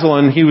respond to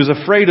Aslan, he was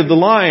afraid of the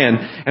lion.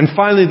 And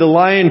finally the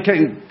lion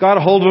got a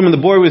hold of him and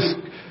the boy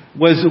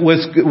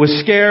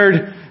was scared.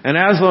 And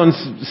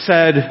Aslan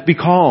said, be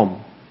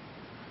calm.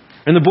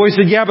 And the boy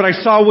said, yeah, but I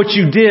saw what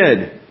you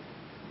did.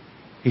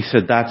 He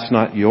said, that's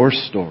not your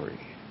story.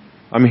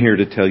 I'm here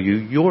to tell you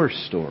your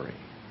story.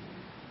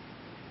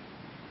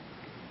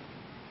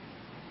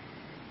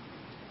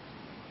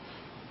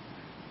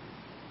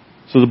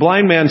 So the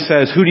blind man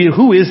says,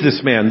 who is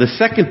this man? The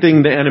second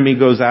thing the enemy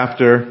goes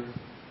after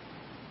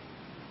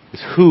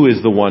is who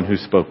is the one who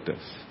spoke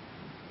this?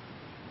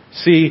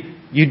 See,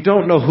 you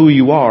don't know who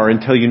you are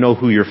until you know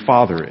who your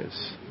Father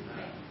is.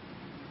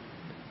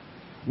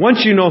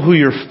 Once you know who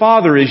your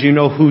Father is, you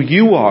know who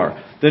you are.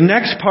 The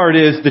next part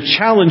is the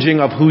challenging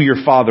of who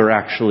your Father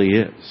actually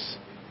is.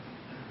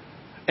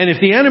 And if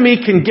the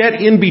enemy can get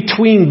in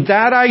between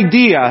that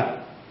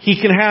idea,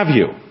 he can have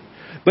you.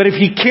 But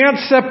if you can't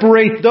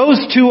separate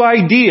those two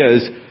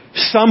ideas,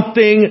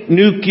 something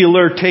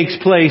nuclear takes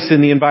place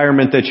in the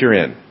environment that you're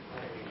in.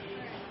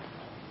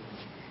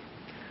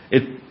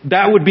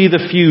 That would be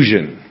the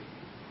fusion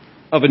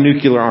of a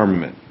nuclear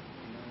armament.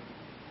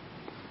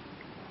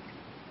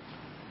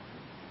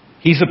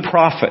 He's a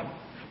prophet.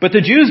 But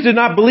the Jews did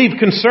not believe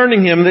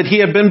concerning him that he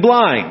had been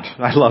blind.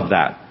 I love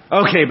that.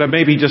 Okay, but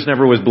maybe he just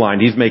never was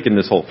blind. He's making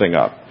this whole thing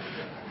up.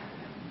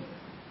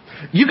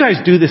 You guys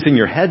do this in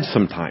your head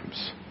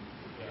sometimes.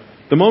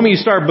 The moment you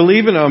start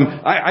believing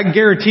them, I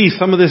guarantee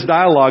some of this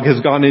dialogue has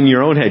gone in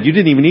your own head. You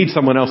didn't even need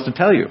someone else to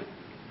tell you.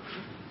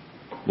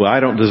 Well, I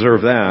don't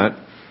deserve that.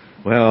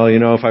 Well,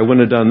 if I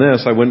wouldn't have done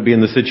this, I wouldn't be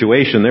in the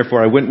situation.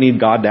 Therefore, I wouldn't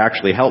need God to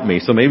actually help me.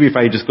 So maybe if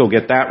I just go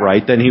get that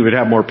right, then He would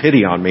have more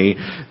pity on me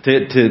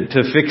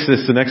to fix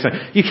this the next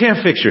time. You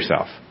can't fix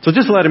yourself. So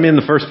just let Him in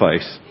the first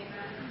place.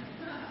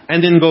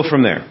 And then go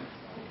from there.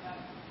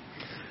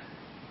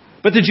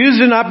 But the Jews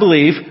did not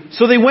believe,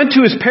 so they went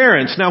to his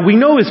parents. Now, we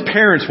know his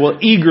parents will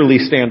eagerly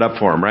stand up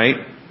for him, right?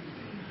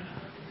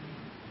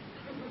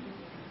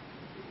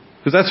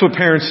 Because that's what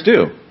parents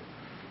do.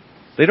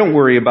 They don't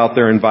worry about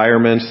their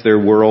environments, their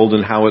world,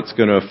 and how it's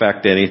going to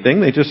affect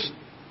anything. They just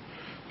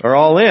are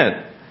all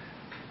in.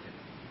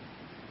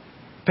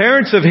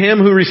 Parents of him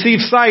who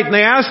received sight, and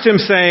they asked him,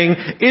 saying,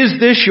 "Is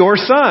this your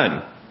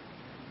son,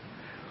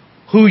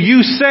 who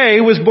you say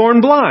was born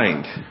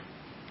blind?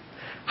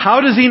 How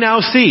does he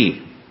now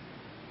see?"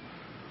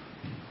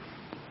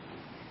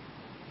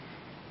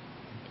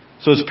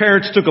 So his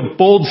parents took a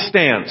bold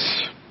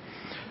stance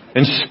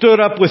and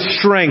stood up with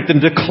strength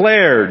and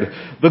declared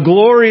the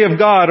glory of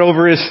God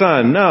over his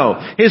son.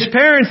 No. His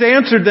parents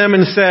answered them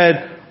and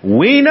said,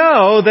 "We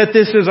know that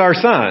this is our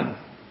son,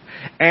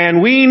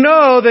 and we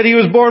know that he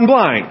was born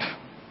blind."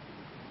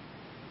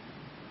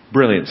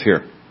 Brilliance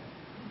here.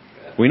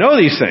 We know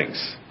these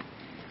things.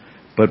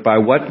 But by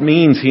what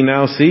means he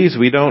now sees,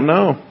 we don't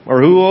know.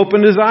 Or who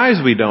opened his eyes,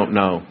 we don't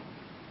know.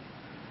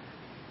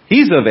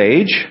 He's of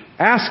age.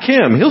 Ask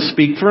him. He'll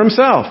speak for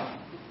himself.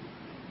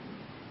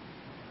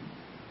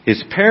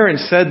 His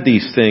parents said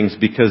these things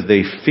because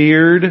they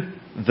feared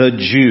the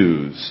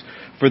Jews.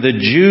 For the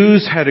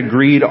Jews had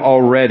agreed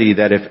already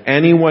that if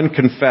anyone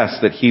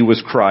confessed that he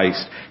was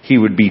Christ, he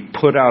would be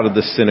put out of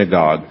the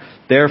synagogue.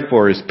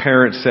 Therefore, his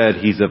parents said,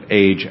 "He's of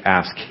age.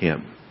 Ask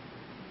him."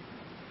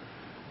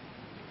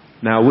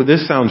 Now,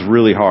 this sounds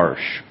really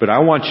harsh, but I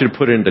want you to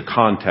put it into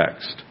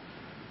context.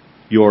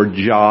 Your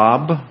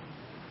job,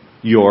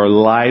 your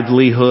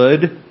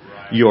livelihood,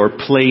 your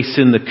place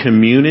in the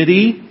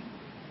community.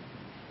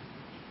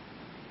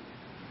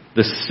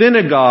 The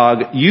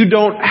synagogue, you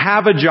don't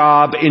have a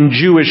job in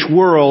Jewish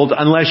world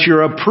unless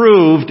you're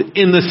approved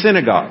in the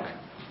synagogue.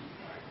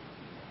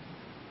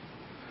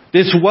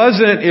 This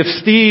wasn't, if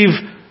Steve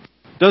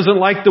doesn't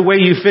like the way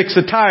you fix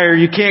a tire,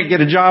 you can't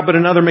get a job at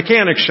another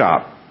mechanic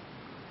shop.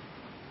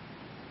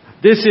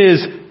 This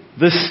is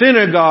the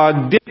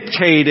synagogue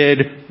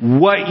dictated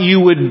what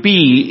you would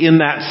be in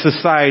that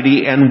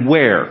society and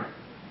where.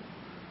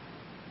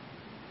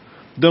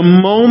 The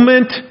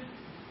moment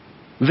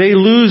they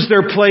lose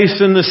their place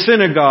in the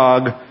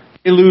synagogue,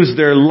 they lose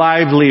their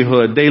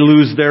livelihood, they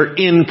lose their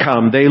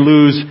income, they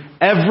lose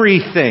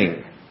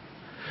everything.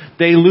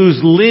 They lose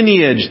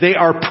lineage. They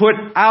are put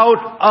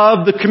out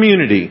of the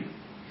community.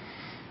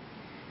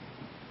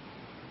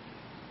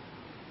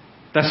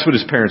 That's what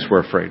his parents were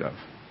afraid of.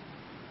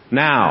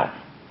 Now,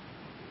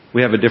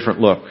 we have a different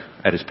look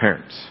at his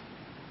parents.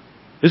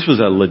 This was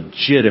a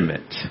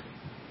legitimate,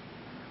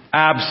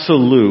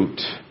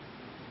 absolute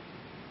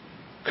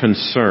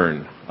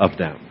concern of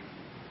them.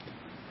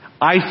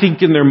 I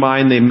think in their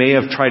mind they may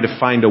have tried to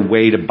find a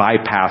way to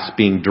bypass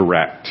being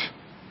direct.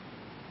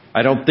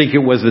 I don't think it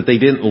was that they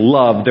didn't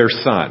love their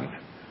son.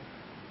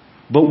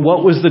 But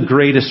what was the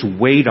greatest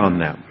weight on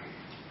them?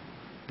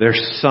 Their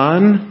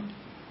son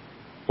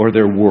or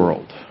their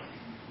world?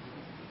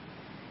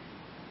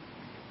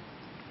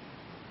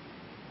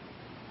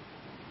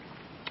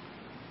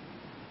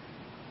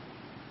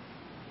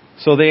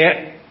 So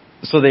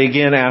they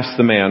again asked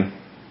the man,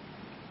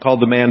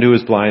 called the man who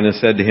was blind and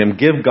said to him,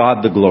 "Give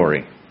God the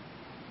glory.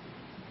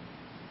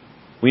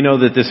 We know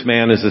that this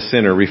man is a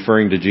sinner,"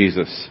 referring to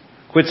Jesus.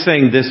 Quit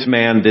saying this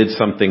man did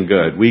something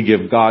good. We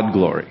give God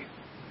glory.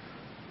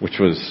 Which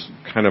was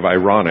kind of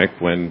ironic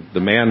when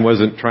the man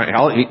wasn't trying.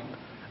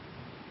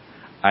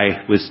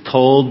 I was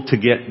told to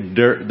get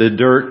the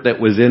dirt that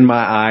was in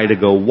my eye to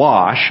go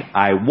wash.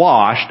 I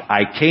washed.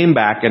 I came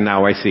back and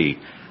now I see.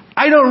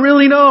 I don't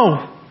really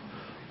know.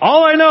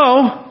 All I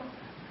know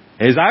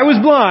is I was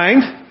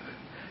blind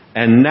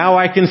and now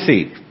I can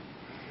see.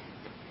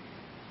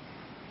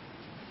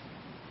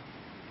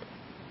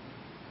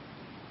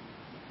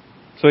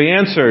 So he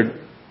answered,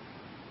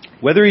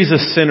 "Whether he's a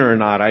sinner or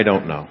not, I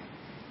don't know.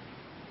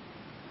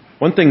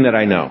 One thing that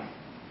I know,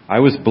 I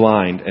was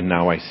blind and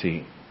now I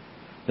see."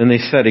 Then they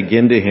said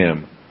again to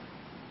him,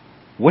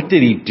 "What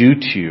did he do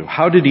to you?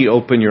 How did he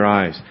open your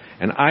eyes?"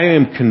 And I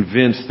am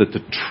convinced that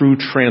the true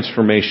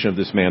transformation of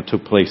this man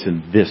took place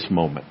in this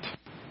moment.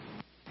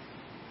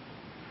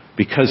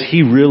 because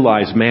he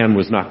realized man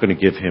was not going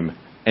to give him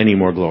any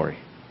more glory.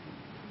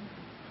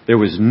 There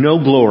was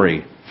no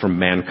glory from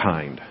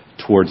mankind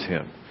towards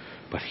him.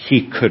 But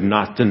he could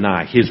not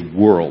deny his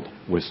world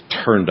was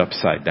turned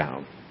upside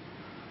down.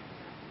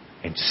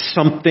 And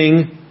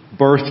something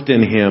birthed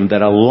in him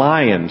that a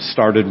lion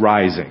started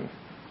rising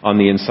on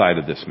the inside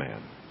of this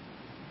man.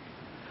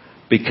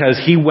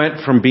 Because he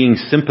went from being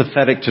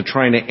sympathetic to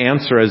trying to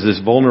answer as this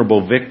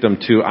vulnerable victim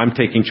to, I'm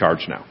taking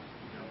charge now.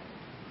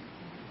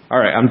 All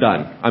right, I'm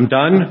done. I'm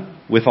done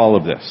with all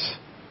of this.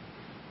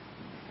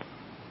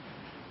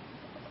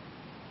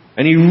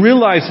 And he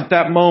realized at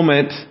that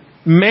moment,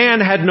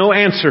 man had no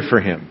answer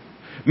for him.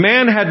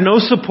 Man had no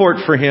support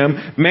for him.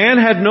 Man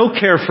had no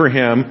care for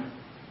him.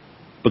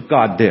 But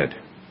God did.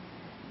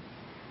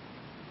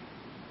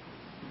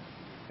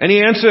 And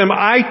he answered him,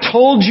 I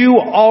told you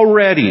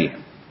already.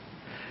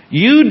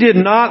 You did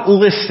not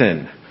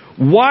listen.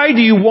 Why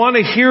do you want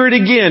to hear it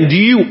again? Do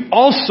you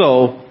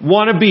also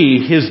want to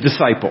be his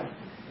disciple?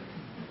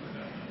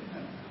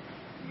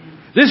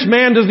 This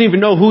man doesn't even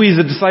know who he's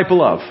a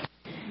disciple of.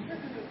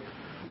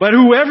 But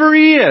whoever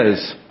he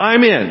is,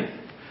 I'm in.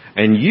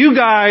 And you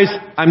guys,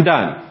 I'm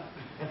done.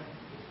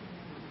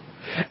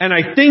 And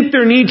I think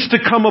there needs to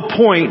come a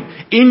point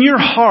in your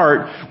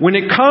heart when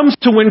it comes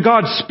to when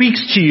God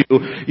speaks to you,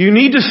 you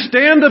need to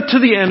stand up to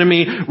the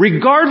enemy,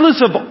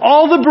 regardless of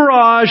all the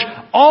barrage,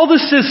 all the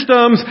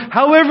systems,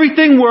 how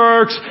everything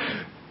works.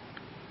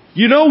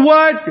 You know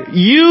what?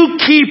 You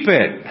keep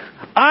it.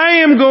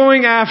 I am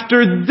going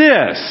after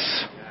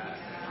this.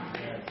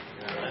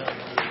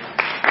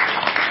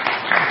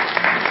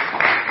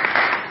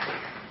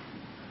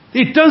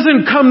 It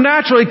doesn't come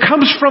naturally. It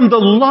comes from the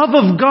love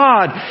of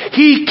God.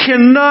 He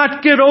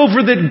cannot get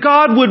over that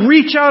God would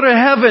reach out of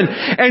heaven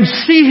and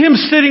see him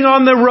sitting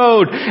on the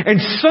road,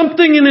 and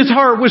something in his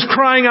heart was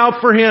crying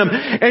out for him.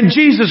 And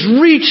Jesus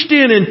reached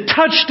in and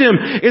touched him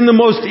in the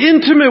most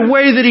intimate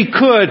way that he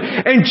could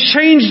and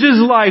changed his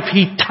life.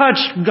 He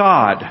touched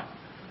God.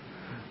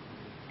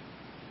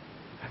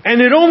 And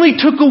it only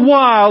took a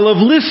while of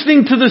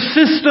listening to the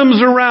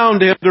systems around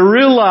him to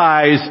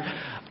realize,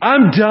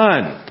 I'm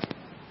done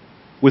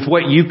with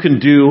what you can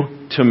do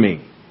to me.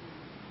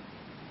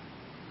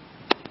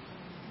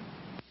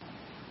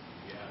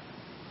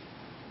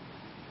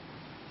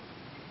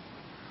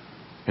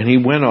 And he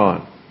went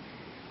on.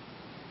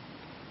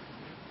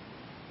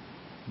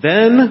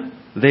 Then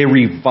they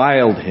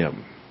reviled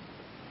him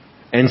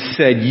and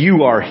said,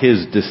 you are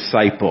his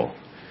disciple,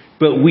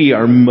 but we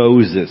are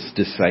Moses'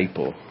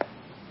 disciple.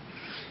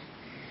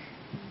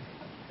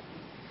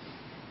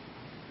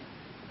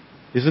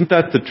 Isn't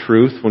that the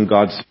truth when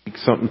God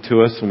speaks something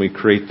to us and we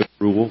create the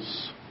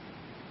rules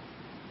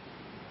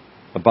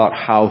about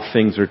how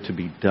things are to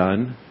be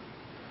done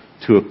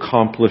to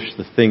accomplish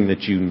the thing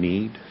that you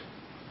need?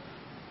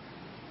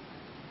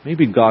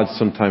 Maybe God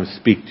sometimes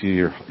speaks to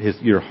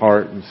your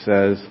heart and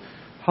says,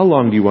 how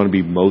long do you want to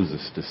be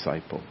Moses'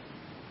 disciple?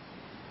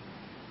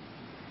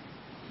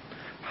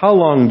 How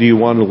long do you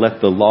want to let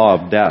the law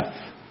of death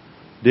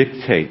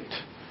dictate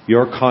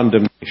your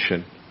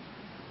condemnation,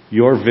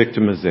 your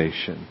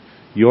victimization,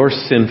 your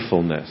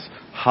sinfulness?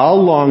 How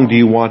long do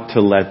you want to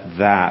let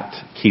that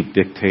keep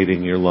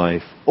dictating your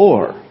life?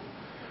 Or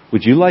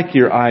would you like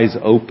your eyes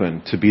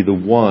open to be the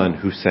one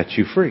who sets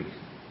you free?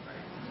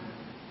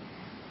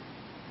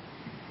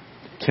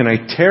 Can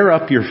I tear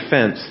up your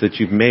fence that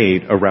you've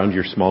made around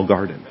your small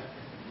garden?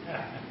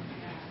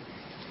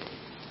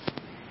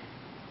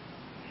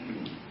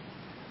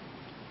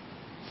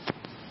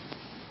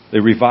 They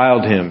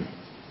reviled him.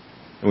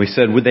 And we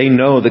said, would they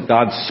know that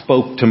God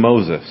spoke to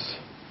Moses?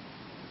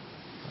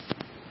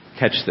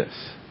 Catch this.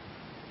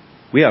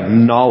 We have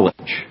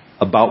knowledge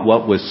about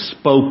what was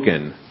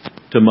spoken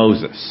to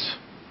Moses.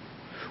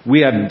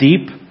 We have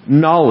deep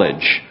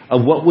knowledge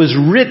of what was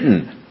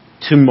written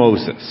to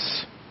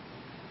Moses.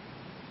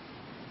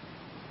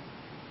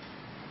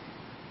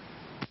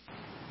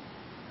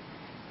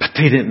 But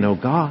they didn't know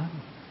God.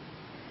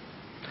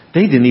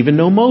 They didn't even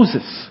know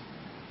Moses.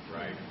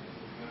 Right.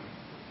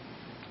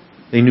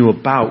 They knew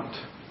about.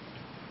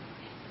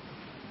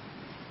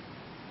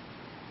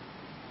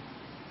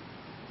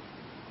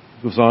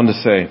 It goes on to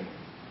say,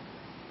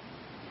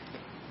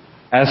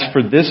 as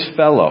for this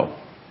fellow,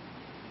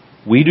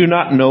 we do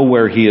not know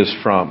where he is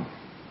from.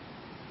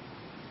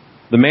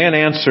 The man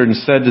answered and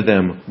said to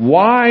them,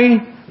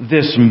 why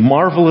this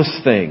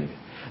marvelous thing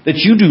that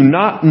you do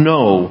not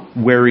know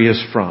where he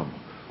is from?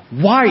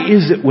 Why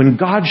is it when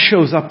God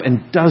shows up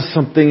and does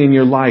something in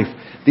your life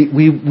that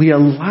we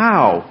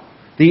allow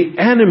the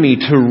enemy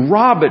to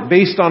rob it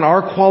based on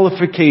our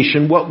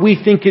qualification, what we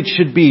think it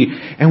should be,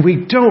 and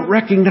we don't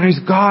recognize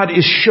God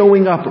is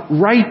showing up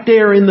right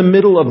there in the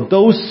middle of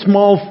those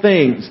small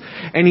things,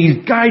 and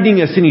he's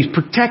guiding us, and he's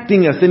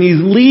protecting us, and he's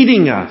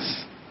leading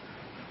us.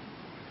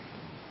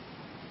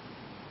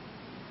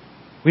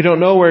 We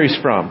don't know where he's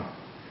from,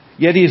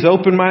 yet he's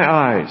opened my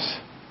eyes.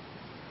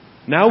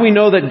 Now we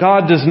know that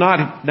God does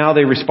not, now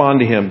they respond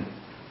to him,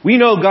 we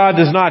know God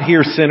does not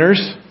hear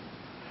sinners.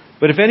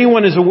 But if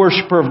anyone is a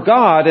worshiper of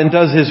God and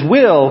does his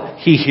will,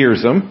 he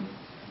hears them.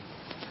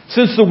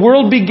 Since the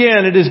world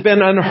began, it has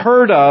been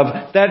unheard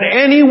of that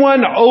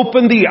anyone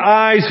opened the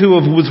eyes who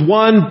was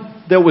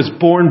one that was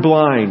born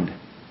blind.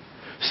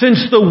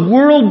 Since the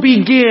world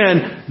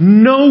began,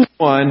 no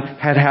one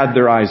had had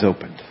their eyes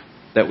opened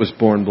that was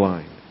born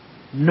blind.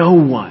 No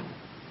one.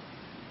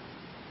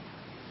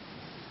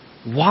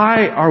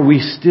 Why are we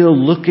still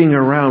looking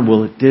around?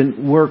 Well, it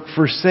didn't work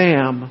for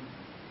Sam.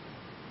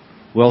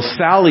 Well,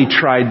 Sally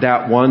tried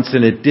that once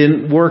and it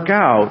didn't work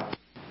out.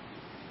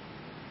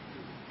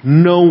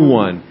 No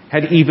one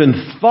had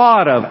even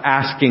thought of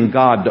asking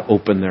God to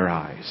open their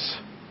eyes.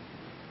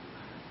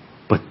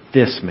 But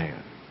this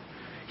man,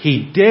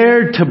 he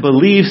dared to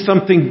believe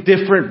something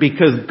different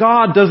because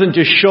God doesn't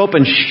just show up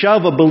and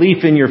shove a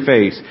belief in your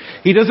face.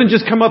 He doesn't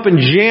just come up and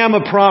jam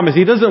a promise.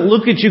 He doesn't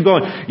look at you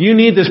going, you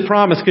need this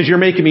promise because you're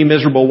making me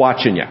miserable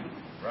watching you.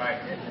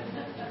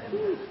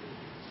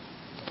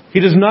 He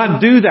does not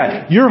do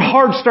that. Your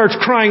heart starts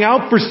crying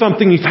out for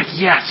something. He's like,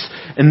 yes.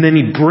 And then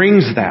He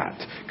brings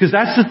that. Because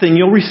that's the thing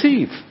you'll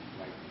receive.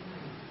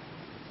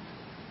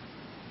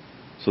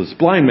 So this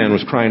blind man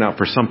was crying out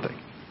for something.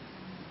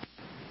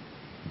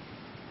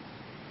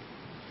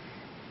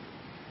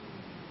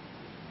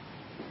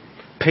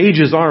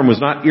 Paige's arm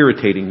was not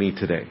irritating me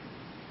today.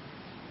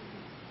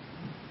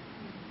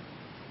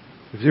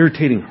 It was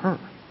irritating her.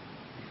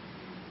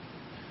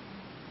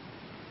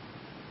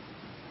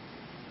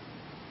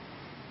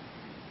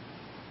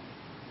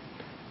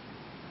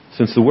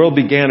 Since the world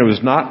began, it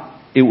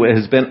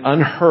has been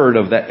unheard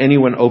of that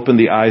anyone opened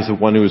the eyes of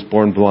one who was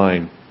born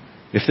blind.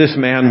 If this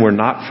man were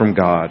not from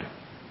God,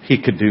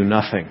 he could do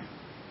nothing.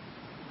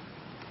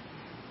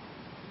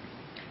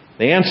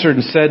 They answered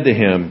and said to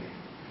him,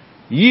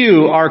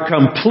 you are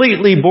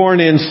completely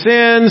born in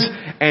sins,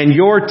 and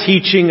you're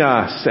teaching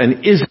us.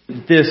 And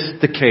isn't this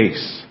the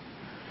case?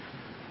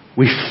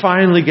 We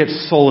finally get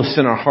solace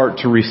in our heart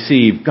to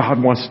receive.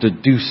 God wants to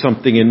do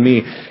something in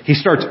me. He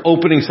starts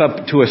opening us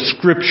up to a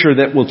scripture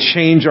that will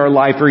change our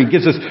life, or He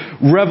gives us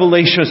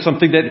revelation of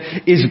something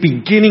that is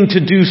beginning to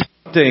do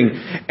something.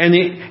 And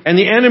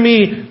the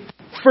enemy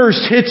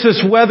first hits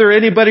us whether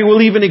anybody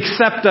will even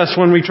accept us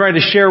when we try to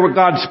share what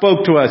God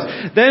spoke to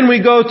us. Then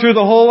we go through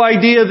the whole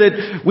idea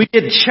that we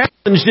get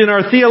challenged in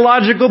our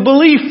theological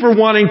belief for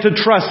wanting to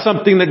trust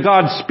something that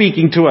God's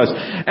speaking to us.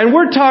 And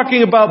we're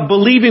talking about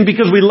believing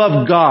because we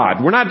love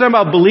God. We're not talking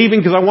about believing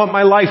because I want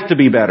my life to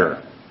be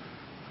better.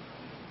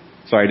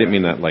 Sorry, I didn't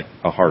mean that like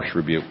a harsh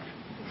rebuke.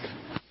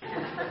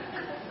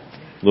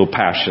 A little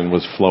passion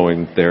was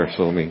flowing there,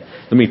 so let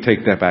me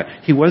take that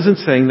back. He wasn't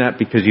saying that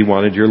because He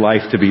wanted your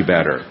life to be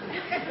better.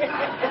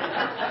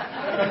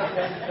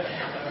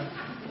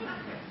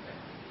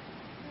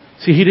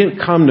 See, He didn't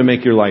come to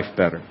make your life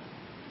better.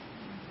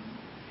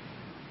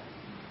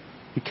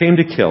 He came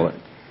to kill it.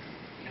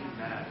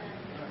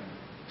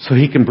 So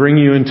He can bring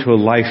you into a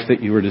life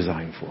that you were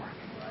designed for.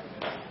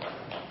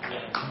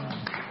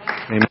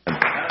 Amen.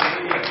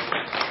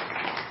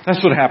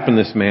 That's what happened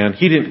to this man.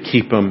 He didn't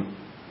keep him.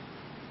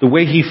 The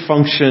way he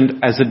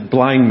functioned as a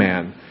blind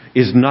man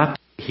is not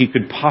he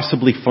could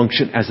possibly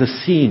function as a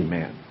seeing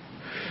man.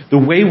 The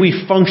way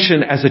we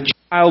function as a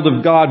child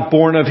of God,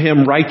 born of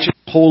Him, righteous,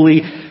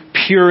 holy,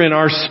 pure in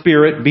our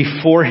spirit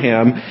before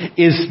Him,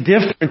 is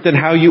different than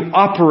how you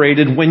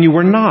operated when you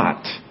were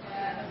not.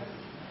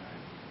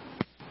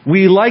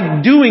 We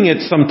like doing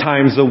it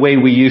sometimes the way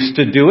we used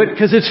to do it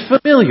because it's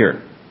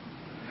familiar.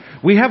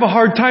 We have a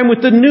hard time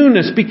with the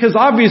newness because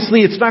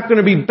obviously it's not going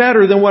to be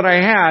better than what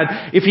I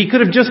had if He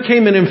could have just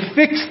came in and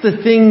fixed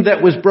the thing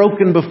that was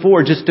broken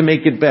before just to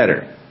make it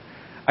better.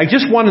 I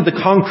just wanted the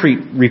concrete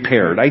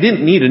repaired. I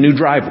didn't need a new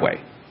driveway.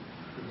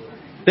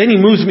 Then He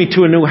moves me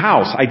to a new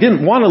house. I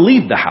didn't want to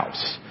leave the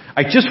house.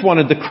 I just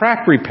wanted the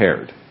crack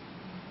repaired.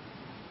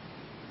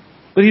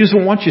 But He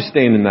doesn't want you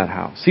staying in that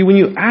house. See, when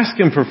you ask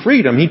Him for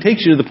freedom, He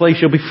takes you to the place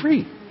you'll be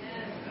free.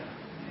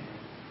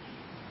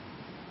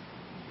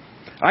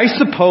 I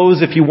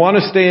suppose if you want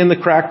to stay in the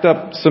cracked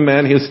up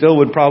cement, He still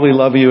would probably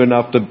love you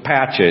enough to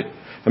patch it.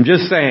 I'm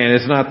just saying,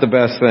 it's not the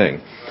best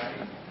thing.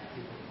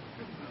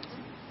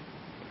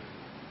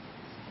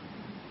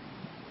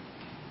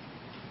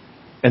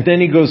 And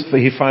then he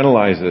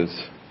finalizes.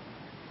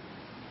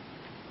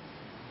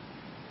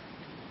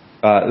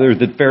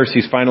 The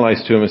Pharisees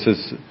finalize to him and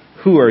says,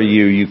 who are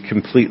you, you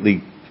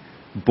completely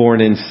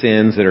born in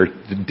sins that are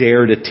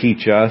dare to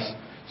teach us?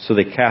 So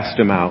they cast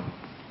Him out.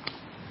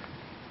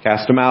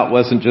 Cast Him out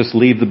wasn't just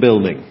leave the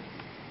building.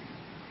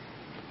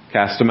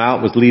 Cast Him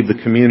out was leave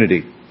the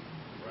community.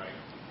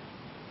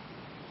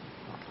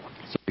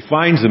 So he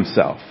finds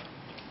himself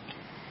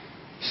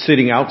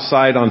sitting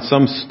outside on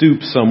some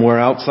stoop somewhere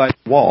outside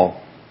the wall.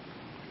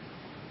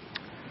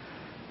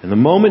 And the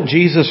moment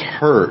Jesus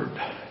heard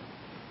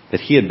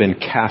that he had been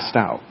cast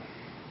out,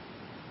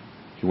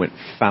 He went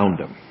and found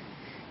him.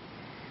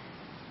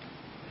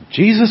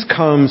 Jesus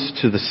comes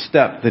to the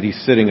step that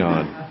He's sitting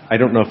on. I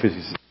don't know if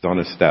He's on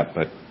a step,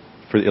 but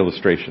for the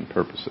illustration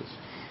purposes.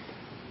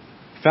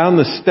 Found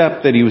the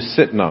step that he was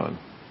sitting on.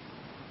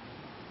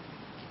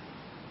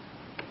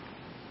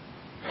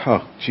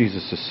 Oh,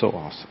 Jesus is so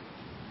awesome.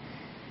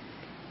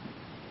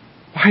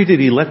 Why did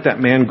he let that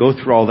man go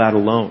through all that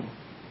alone?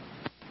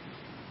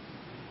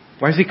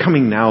 Why is he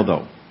coming now,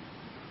 though?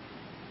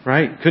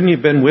 Right? Couldn't he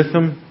have been with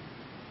him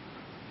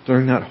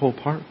during that whole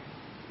part?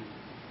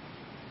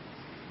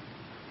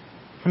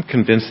 I'm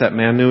convinced that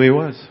man knew he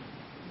was.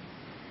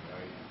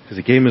 Because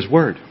he gave him his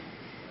word.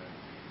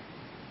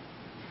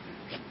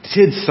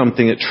 He did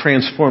something that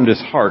transformed his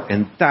heart,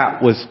 and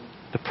that was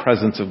the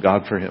presence of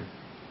God for him.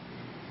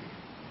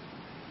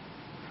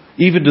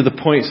 Even to the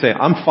point, say,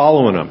 I'm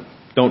following him.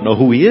 Don't know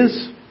who he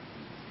is.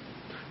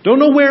 Don't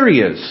know where he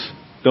is.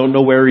 Don't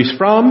know where he's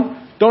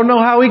from. Don't know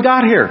how he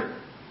got here.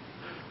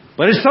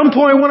 But at some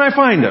point when I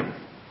find him,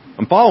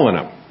 I'm following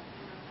him.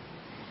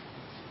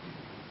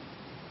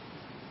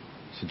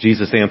 So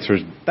Jesus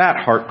answers that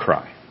heart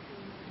cry.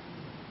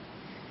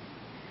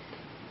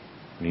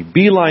 And he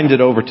beelined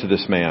it over to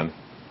this man.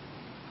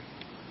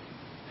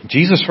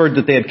 Jesus heard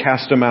that they had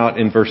cast him out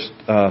in verse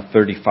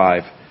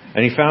 35.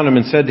 And he found him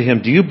and said to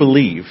him, do you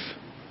believe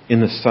in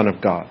the Son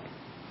of God?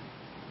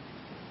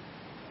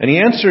 And he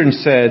answered and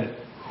said,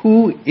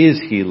 who is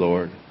he,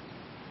 Lord,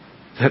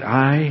 that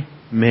I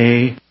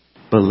may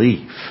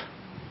believe?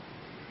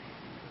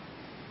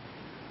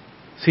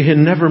 See, he had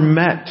never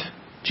met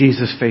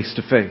Jesus face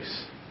to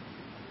face.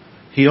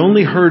 He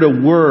only heard a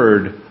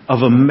word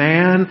of a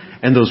man,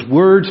 and those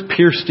words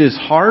pierced his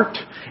heart,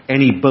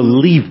 and he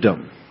believed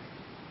them.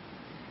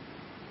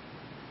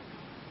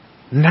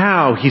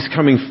 Now he's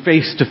coming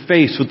face to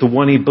face with the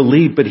one he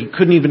believed, but he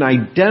couldn't even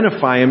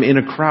identify him in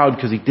a crowd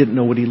because he didn't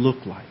know what he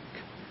looked like.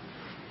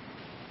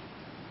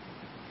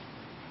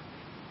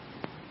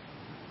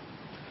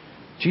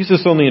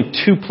 Jesus only in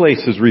two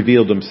places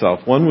revealed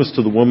himself. One was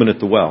to the woman at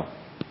the well.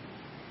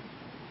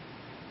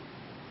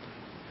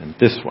 And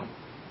this one.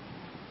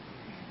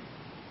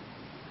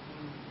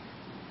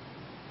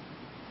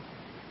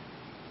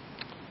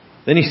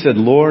 Then he said,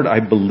 Lord,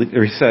 I believe,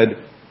 or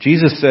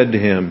Jesus said to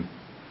him,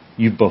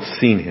 you've both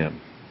seen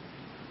him.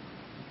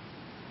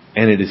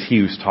 And it is he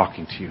who's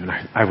talking to you. And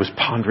I was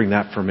pondering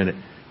that for a minute.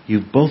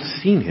 You've both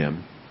seen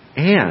him,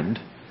 and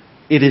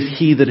it is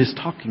he that is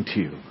talking to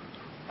you.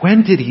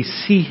 When did he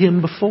see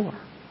him before?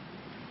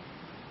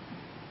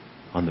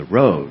 On the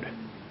road,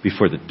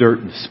 before the dirt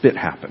and the spit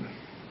happened.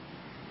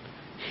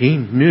 He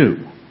knew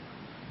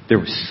there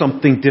was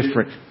something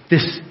different.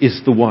 This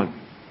is the one.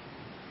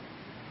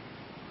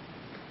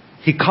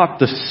 He caught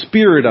the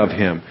spirit of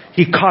him.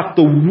 He caught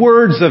the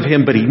words of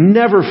him, but he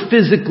never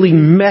physically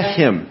met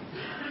him.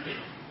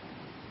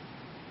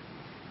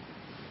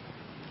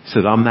 He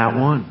said, I'm that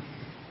one.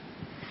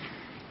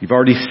 You've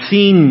already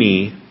seen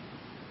me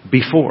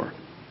before.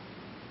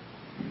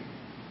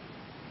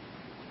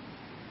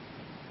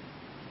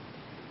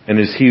 And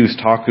as he was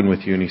talking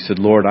with you, and he said,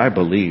 Lord, I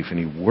believe. And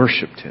he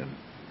worshiped him.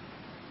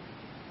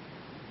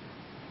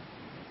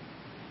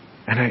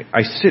 And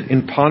I sit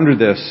and ponder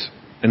this.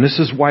 And this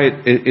is why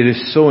it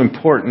is so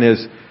important,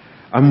 is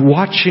I'm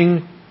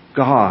watching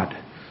God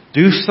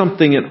do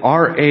something at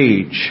our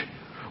age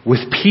with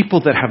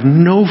people that have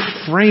no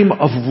frame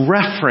of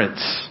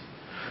reference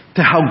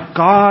to how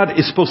God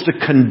is supposed to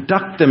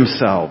conduct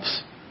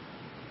themselves.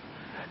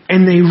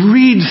 And they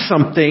read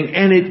something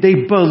and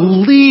they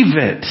believe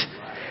it.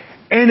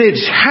 And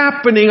it's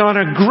happening on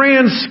a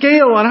grand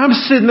scale. And I'm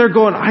sitting there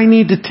going, I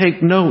need to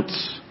take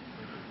notes.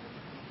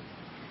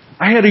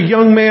 I had a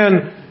young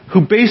man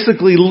who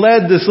basically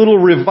led this little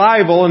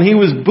revival, and he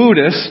was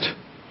Buddhist,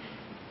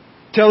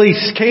 till he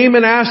came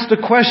and asked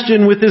a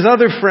question with his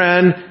other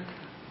friend.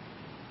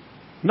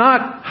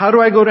 Not, how do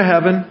I go to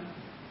heaven?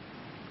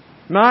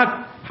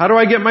 Not, how do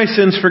I get my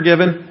sins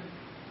forgiven?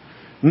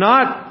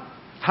 Not,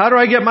 how do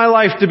I get my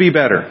life to be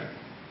better?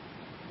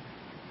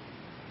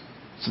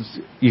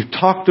 You've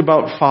talked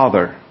about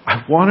Father.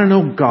 I want to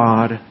know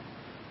God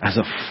as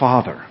a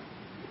Father.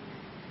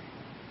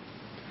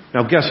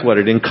 Now guess what?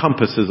 It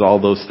encompasses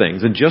all those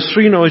things. And just so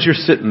you know, as you're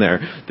sitting there,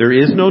 there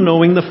is no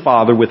knowing the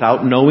Father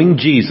without knowing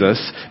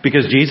Jesus,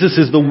 because Jesus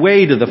is the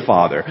way to the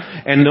Father.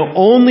 And the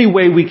only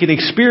way we can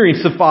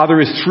experience the Father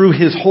is through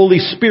His Holy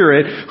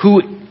Spirit,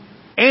 who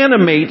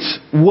animates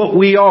what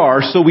we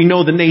are, so we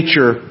know the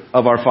nature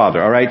of our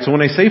Father. Alright? So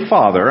when I say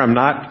Father, I'm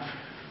not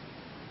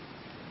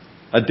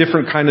a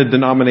different kind of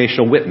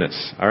denominational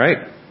witness. Alright?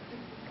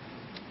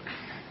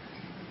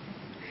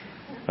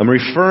 I'm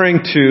referring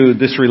to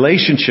this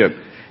relationship.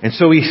 And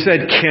so he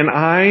said,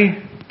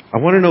 I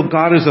want to know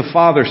God as a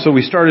Father. So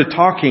we started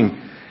talking,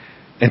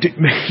 and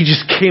he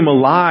just came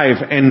alive,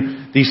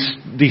 and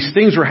these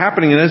things were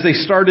happening. And as they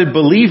started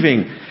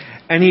believing,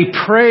 and he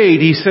prayed,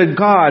 he said,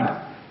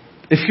 God,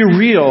 if you're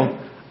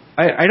real,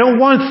 I don't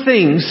want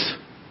things.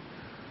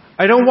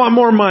 I don't want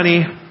more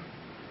money.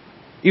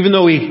 Even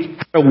though he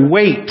had to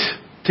wait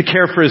to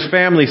care for his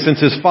family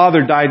since his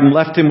father died and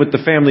left him with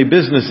the family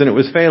business and it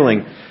was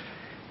failing.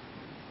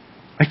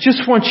 I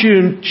just want you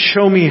to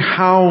show me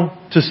how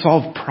to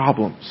solve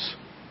problems.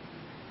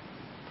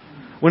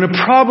 When a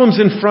problem's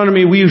in front of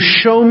me, will you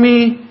show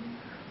me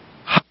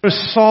how to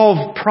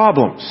solve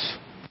problems?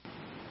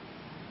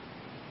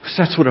 Because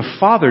that's what a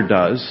father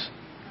does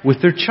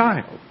with their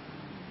child.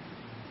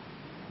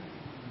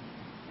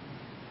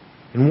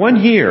 In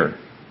 1 year,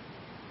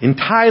 in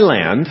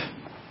Thailand,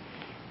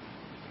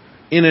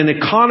 in an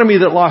economy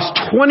that lost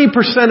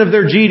 20% of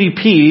their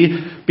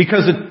GDP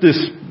because of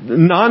this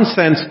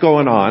nonsense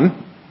going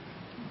on,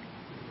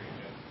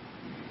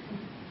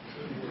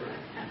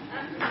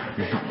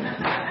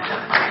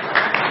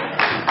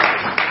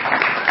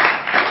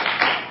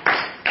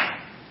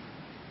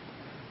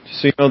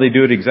 so you know they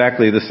do it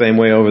exactly the same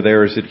way over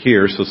there as it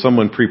here, so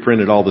someone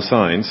pre-printed all the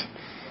signs.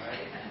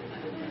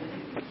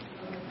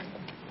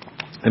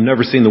 I've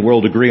never seen the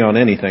world agree on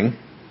anything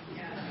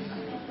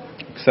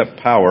except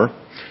power.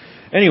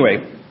 Anyway,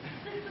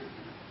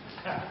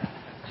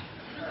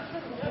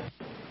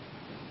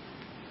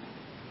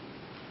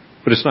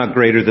 but it's not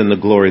greater than the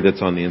glory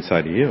that's on the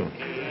inside of you.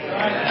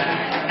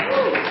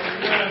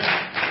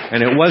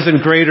 And it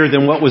wasn't greater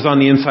than what was on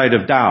the inside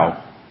of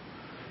Dow.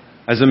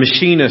 As a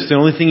machinist, the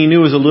only thing he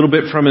knew was a little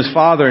bit from his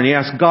father, and he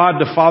asked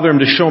God to father him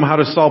to show him how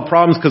to solve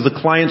problems because the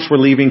clients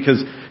were leaving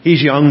because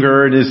he's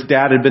younger and his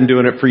dad had been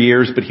doing it for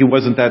years, but he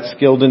wasn't that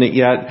skilled in it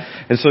yet.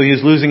 And so he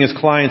was losing his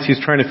clients. He's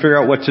trying to figure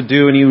out what to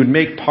do, and he would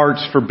make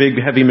parts for big,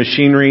 heavy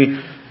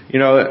machinery. You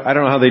know, I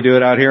don't know how they do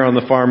it out here on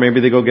the farm. Maybe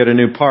they go get a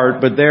new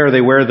part, but there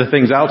they wear the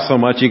things out so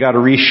much, you got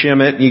to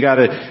reshim it,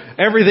 and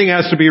everything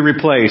has to be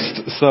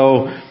replaced.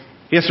 So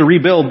he has to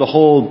rebuild the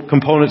whole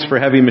components for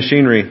heavy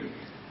machinery.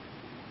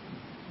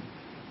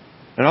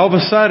 And all of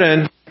a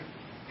sudden,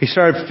 he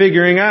started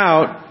figuring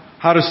out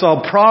how to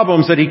solve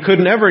problems that he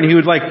couldn't ever. And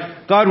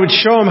God would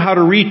show him how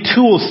to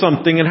retool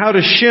something and how to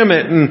shim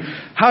it and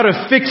how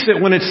to fix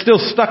it when it's still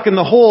stuck in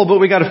the hole, but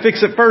we got to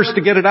fix it first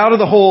to get it out of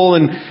the hole.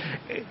 And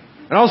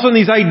all of a sudden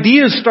these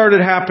ideas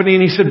started happening,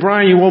 and he said,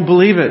 Bryan, you won't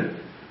believe it.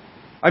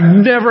 I've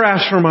never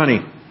asked for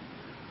money.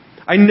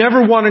 I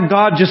never wanted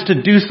God just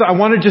to do so. I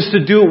wanted just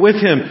to do it with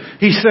Him.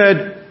 He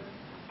said,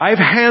 I've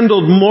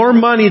handled more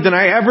money than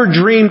I ever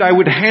dreamed I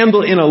would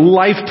handle in a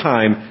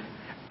lifetime.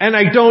 And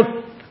I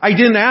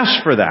didn't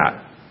ask for that.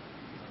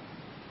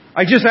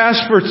 I just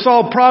asked for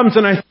solved problems,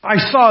 and I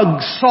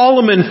saw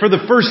Solomon for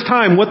the first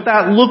time, what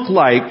that looked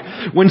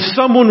like when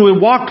someone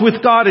walked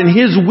with God in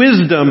His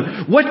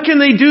wisdom. What can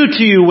they do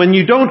to you when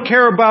you don't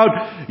care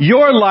about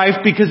your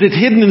life because it's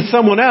hidden in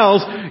someone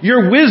else?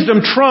 Your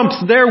wisdom trumps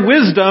their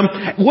wisdom.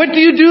 What do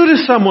you do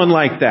to someone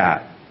like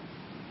that?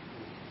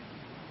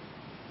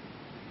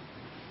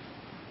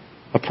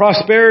 A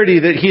prosperity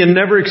that he had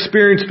never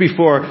experienced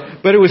before.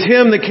 But it was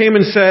him that came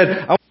and said,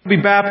 I want to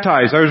be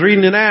baptized. I was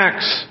reading in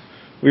Acts.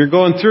 We were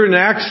going through it, and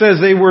Acts says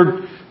the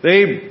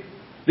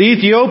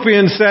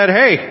Ethiopians said,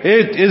 hey,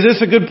 is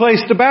this a good place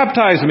to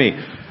baptize me?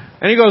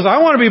 And he goes, I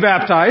want to be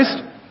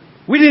baptized.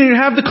 We didn't even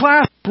have the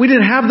class. We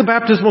didn't have the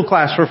baptismal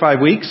class for 5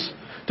 weeks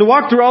to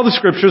walk through all the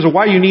scriptures of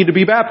why you need to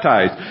be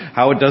baptized.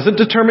 How it doesn't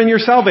determine your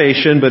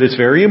salvation, but it's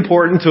very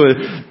important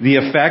to the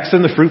effects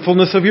and the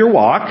fruitfulness of your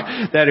walk,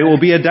 that it will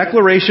be a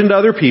declaration to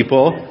other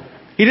people.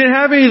 He didn't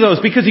have any of those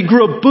because he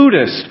grew up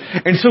Buddhist.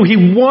 And so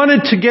he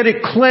wanted to get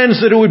it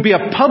cleansed, that it would be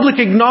a public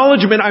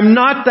acknowledgement. I'm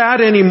not that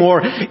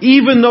anymore.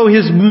 Even though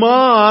his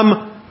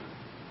mom,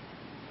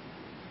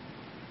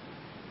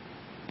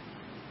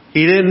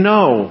 he didn't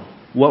know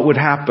what would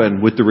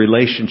happen with the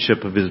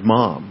relationship of his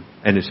mom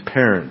and his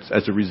parents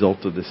as a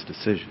result of this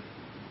decision.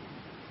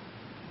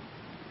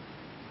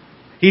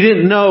 He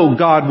didn't know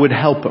God would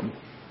help him.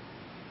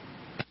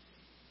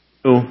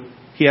 So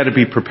he had to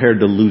be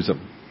prepared to lose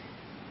him.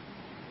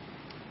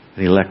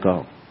 And he let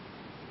go.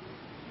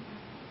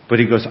 But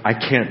he goes, I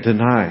can't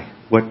deny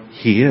what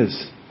He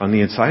is on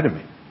the inside of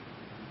me.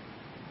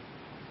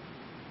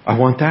 I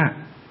want that.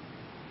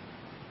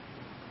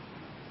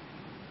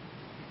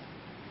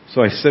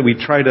 So I said we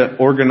try to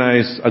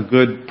organize a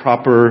good,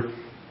 proper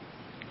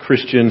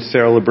Christian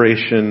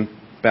celebration,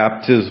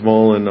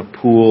 baptismal and a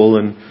pool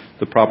and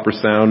the proper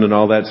sound and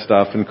all that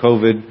stuff. And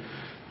COVID,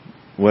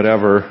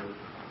 whatever,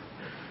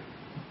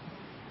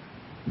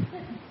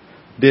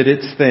 did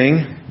its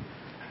thing.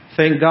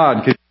 Thank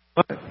God,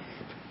 because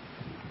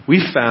we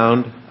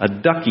found a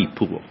ducky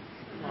pool.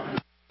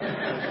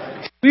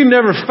 We've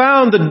never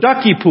found the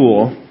ducky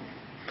pool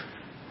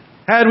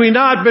had we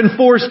not been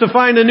forced to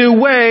find a new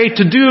way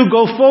to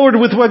go forward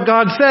with what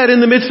God said in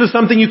the midst of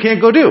something you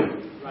can't go do.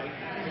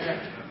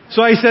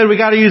 So I said, we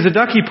got to use a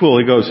ducky pool.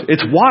 He goes,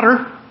 it's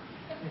water.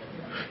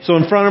 So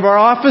in front of our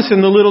office,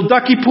 in the little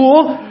ducky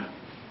pool,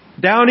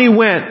 down he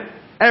went.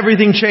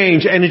 Everything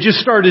changed, and it just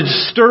started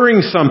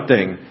stirring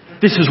something.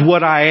 This is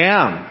what I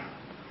am.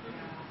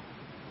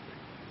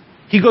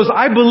 He goes,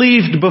 I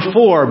believed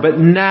before, but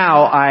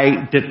now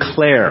I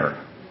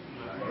declare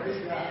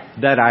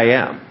that I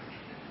am.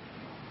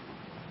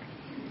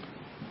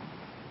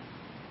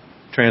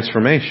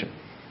 Transformation.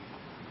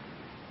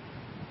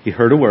 He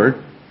heard a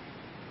word.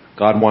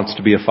 God wants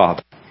to be a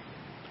father.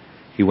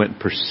 He went and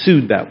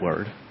pursued that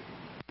word.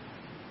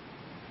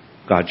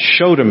 God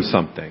showed him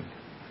something.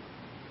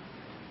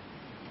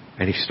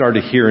 And he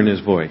started hearing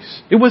His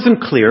voice. It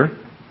wasn't clear.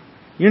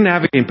 You're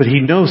navigating, but he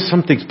knows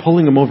something's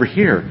pulling him over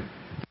here.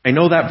 I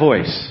know that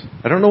voice.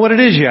 I don't know what it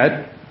is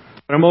yet,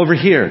 but I'm over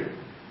here.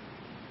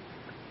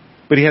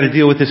 But he had to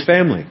deal with his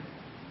family.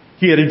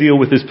 He had to deal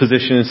with his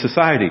position in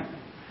society.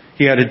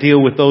 He had to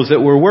deal with those that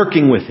were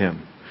working with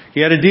him. He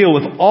had to deal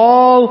with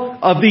all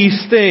of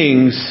these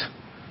things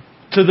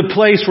to the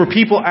place where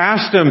people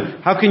asked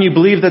him, how can you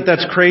believe that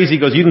that's crazy? He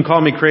goes, you can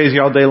call me crazy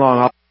all day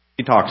long.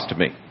 He talks to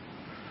me.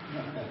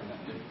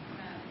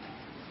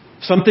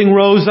 Something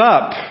rose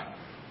up.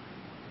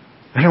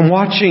 And I'm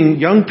watching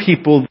young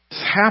people,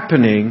 this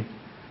happening.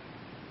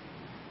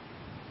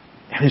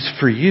 And it's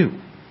for you.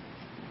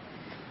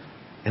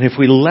 And if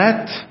we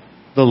let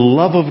the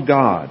love of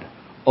God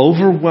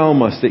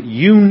overwhelm us, that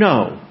you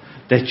know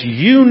that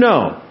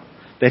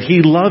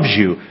He loves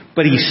you,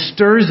 but He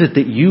stirs it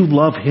that you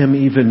love Him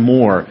even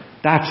more,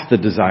 that's the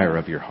desire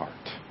of your heart.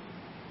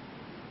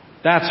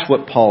 That's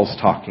what Paul's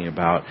talking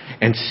about.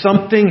 And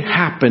something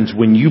happens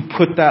when you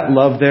put that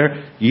love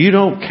there. You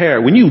don't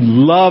care. When you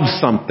love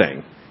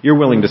something, you're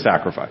willing to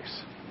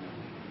sacrifice.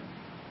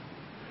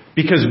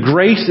 Because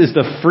grace is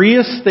the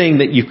freest thing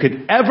that you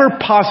could ever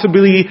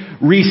possibly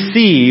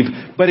receive,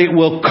 but it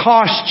will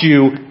cost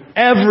you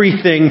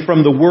everything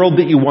from the world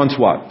that you once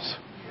was.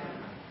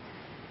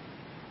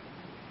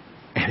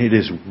 And it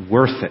is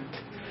worth it.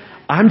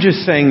 I'm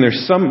just saying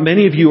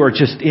many of you are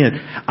just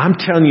in. I'm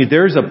telling you,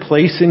 there's a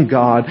place in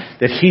God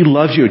that He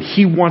loves you and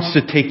He wants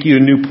to take you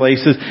to new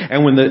places.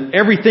 And when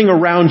everything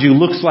around you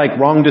looks like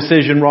wrong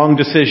decision,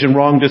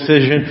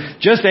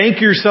 just anchor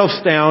yourselves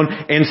down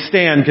and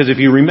stand. Because if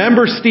you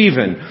remember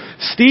Stephen,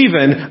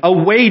 a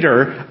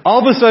waiter,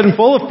 all of a sudden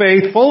full of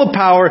faith, full of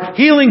power,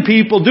 healing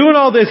people, doing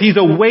all this, he's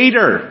a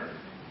waiter.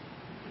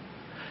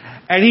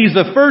 And he's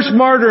the first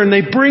martyr and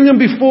they bring him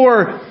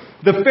before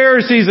the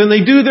Pharisees and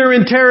they do their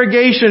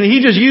interrogation. He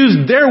just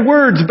used their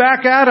words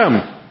back at him.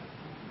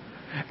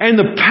 And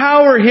the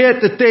power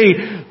hit that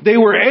they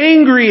were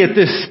angry at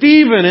this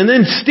Stephen. And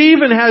then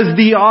Stephen has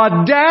the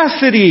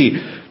audacity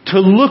to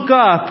look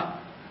up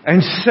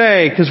and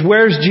say, because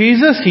where's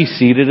Jesus? He's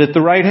seated at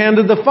the right hand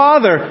of the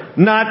Father.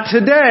 Not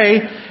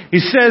today. He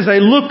says, I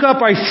look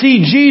up, I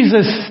see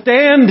Jesus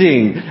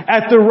standing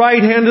at the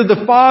right hand of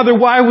the Father.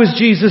 Why was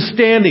Jesus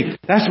standing?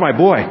 That's my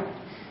boy.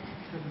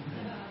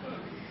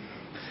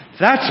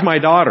 That's my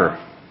daughter.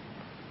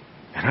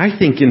 And I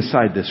think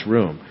inside this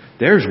room,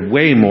 there's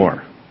way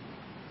more.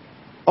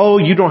 Oh,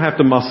 you don't have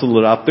to muscle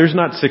it up. There's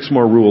not 6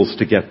 more rules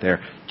to get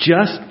there.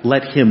 Just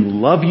let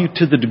Him love you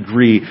to the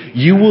degree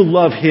you will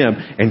love Him,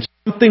 and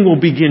something will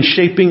begin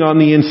shaping on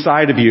the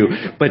inside of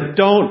you. But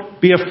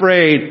don't be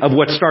afraid of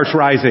what starts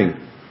rising.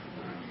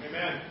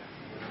 Amen.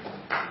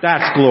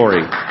 That's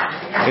glory.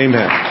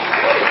 Amen.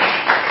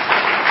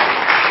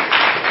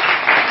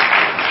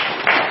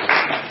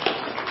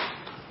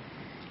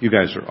 You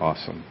guys are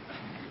awesome.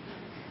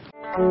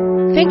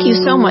 Thank you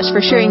so much for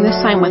sharing this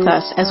time with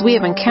us as we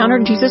have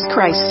encountered Jesus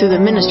Christ through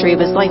the ministry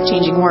of His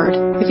life-changing Word.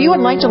 If you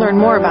would like to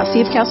learn more about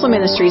Steve Castle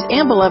Ministries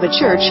and Beloved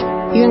Church,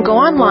 you can go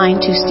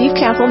online to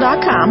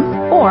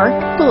stevecastle.com or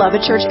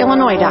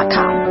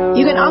belovedchurchillinois.com.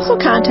 You can also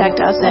contact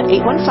us at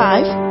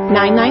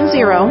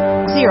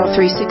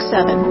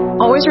 815-990-0367.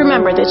 Always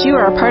remember that you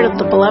are a part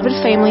of the beloved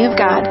family of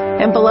God,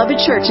 and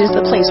Beloved Church is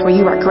the place where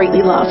you are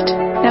greatly loved.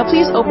 Now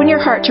please open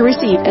your heart to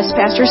receive as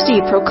Pastor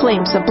Steve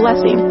proclaims the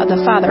blessing of the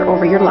Father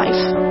over your life.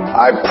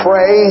 I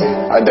pray,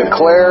 I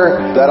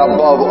declare that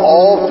above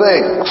all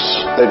things,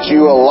 that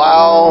you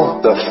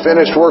allow the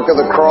finished work of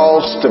the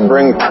cross to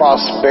bring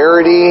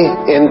prosperity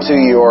into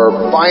your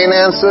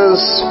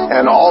finances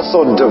and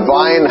also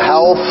divine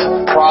health,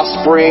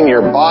 prospering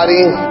your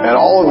body. And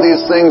all of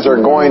these things are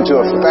going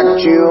to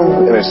affect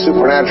you in a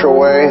supernatural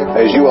way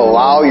as you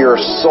allow your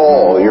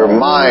soul, your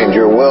mind,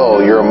 your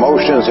will, your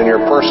emotions, and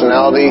your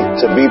personality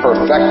to be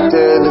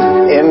perfected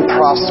in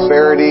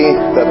prosperity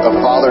that the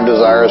Father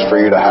desires for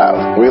you to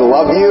have. We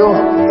love you,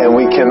 and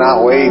we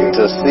cannot wait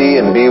to see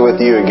and be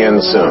with you again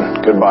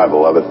soon. Goodbye,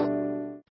 beloved.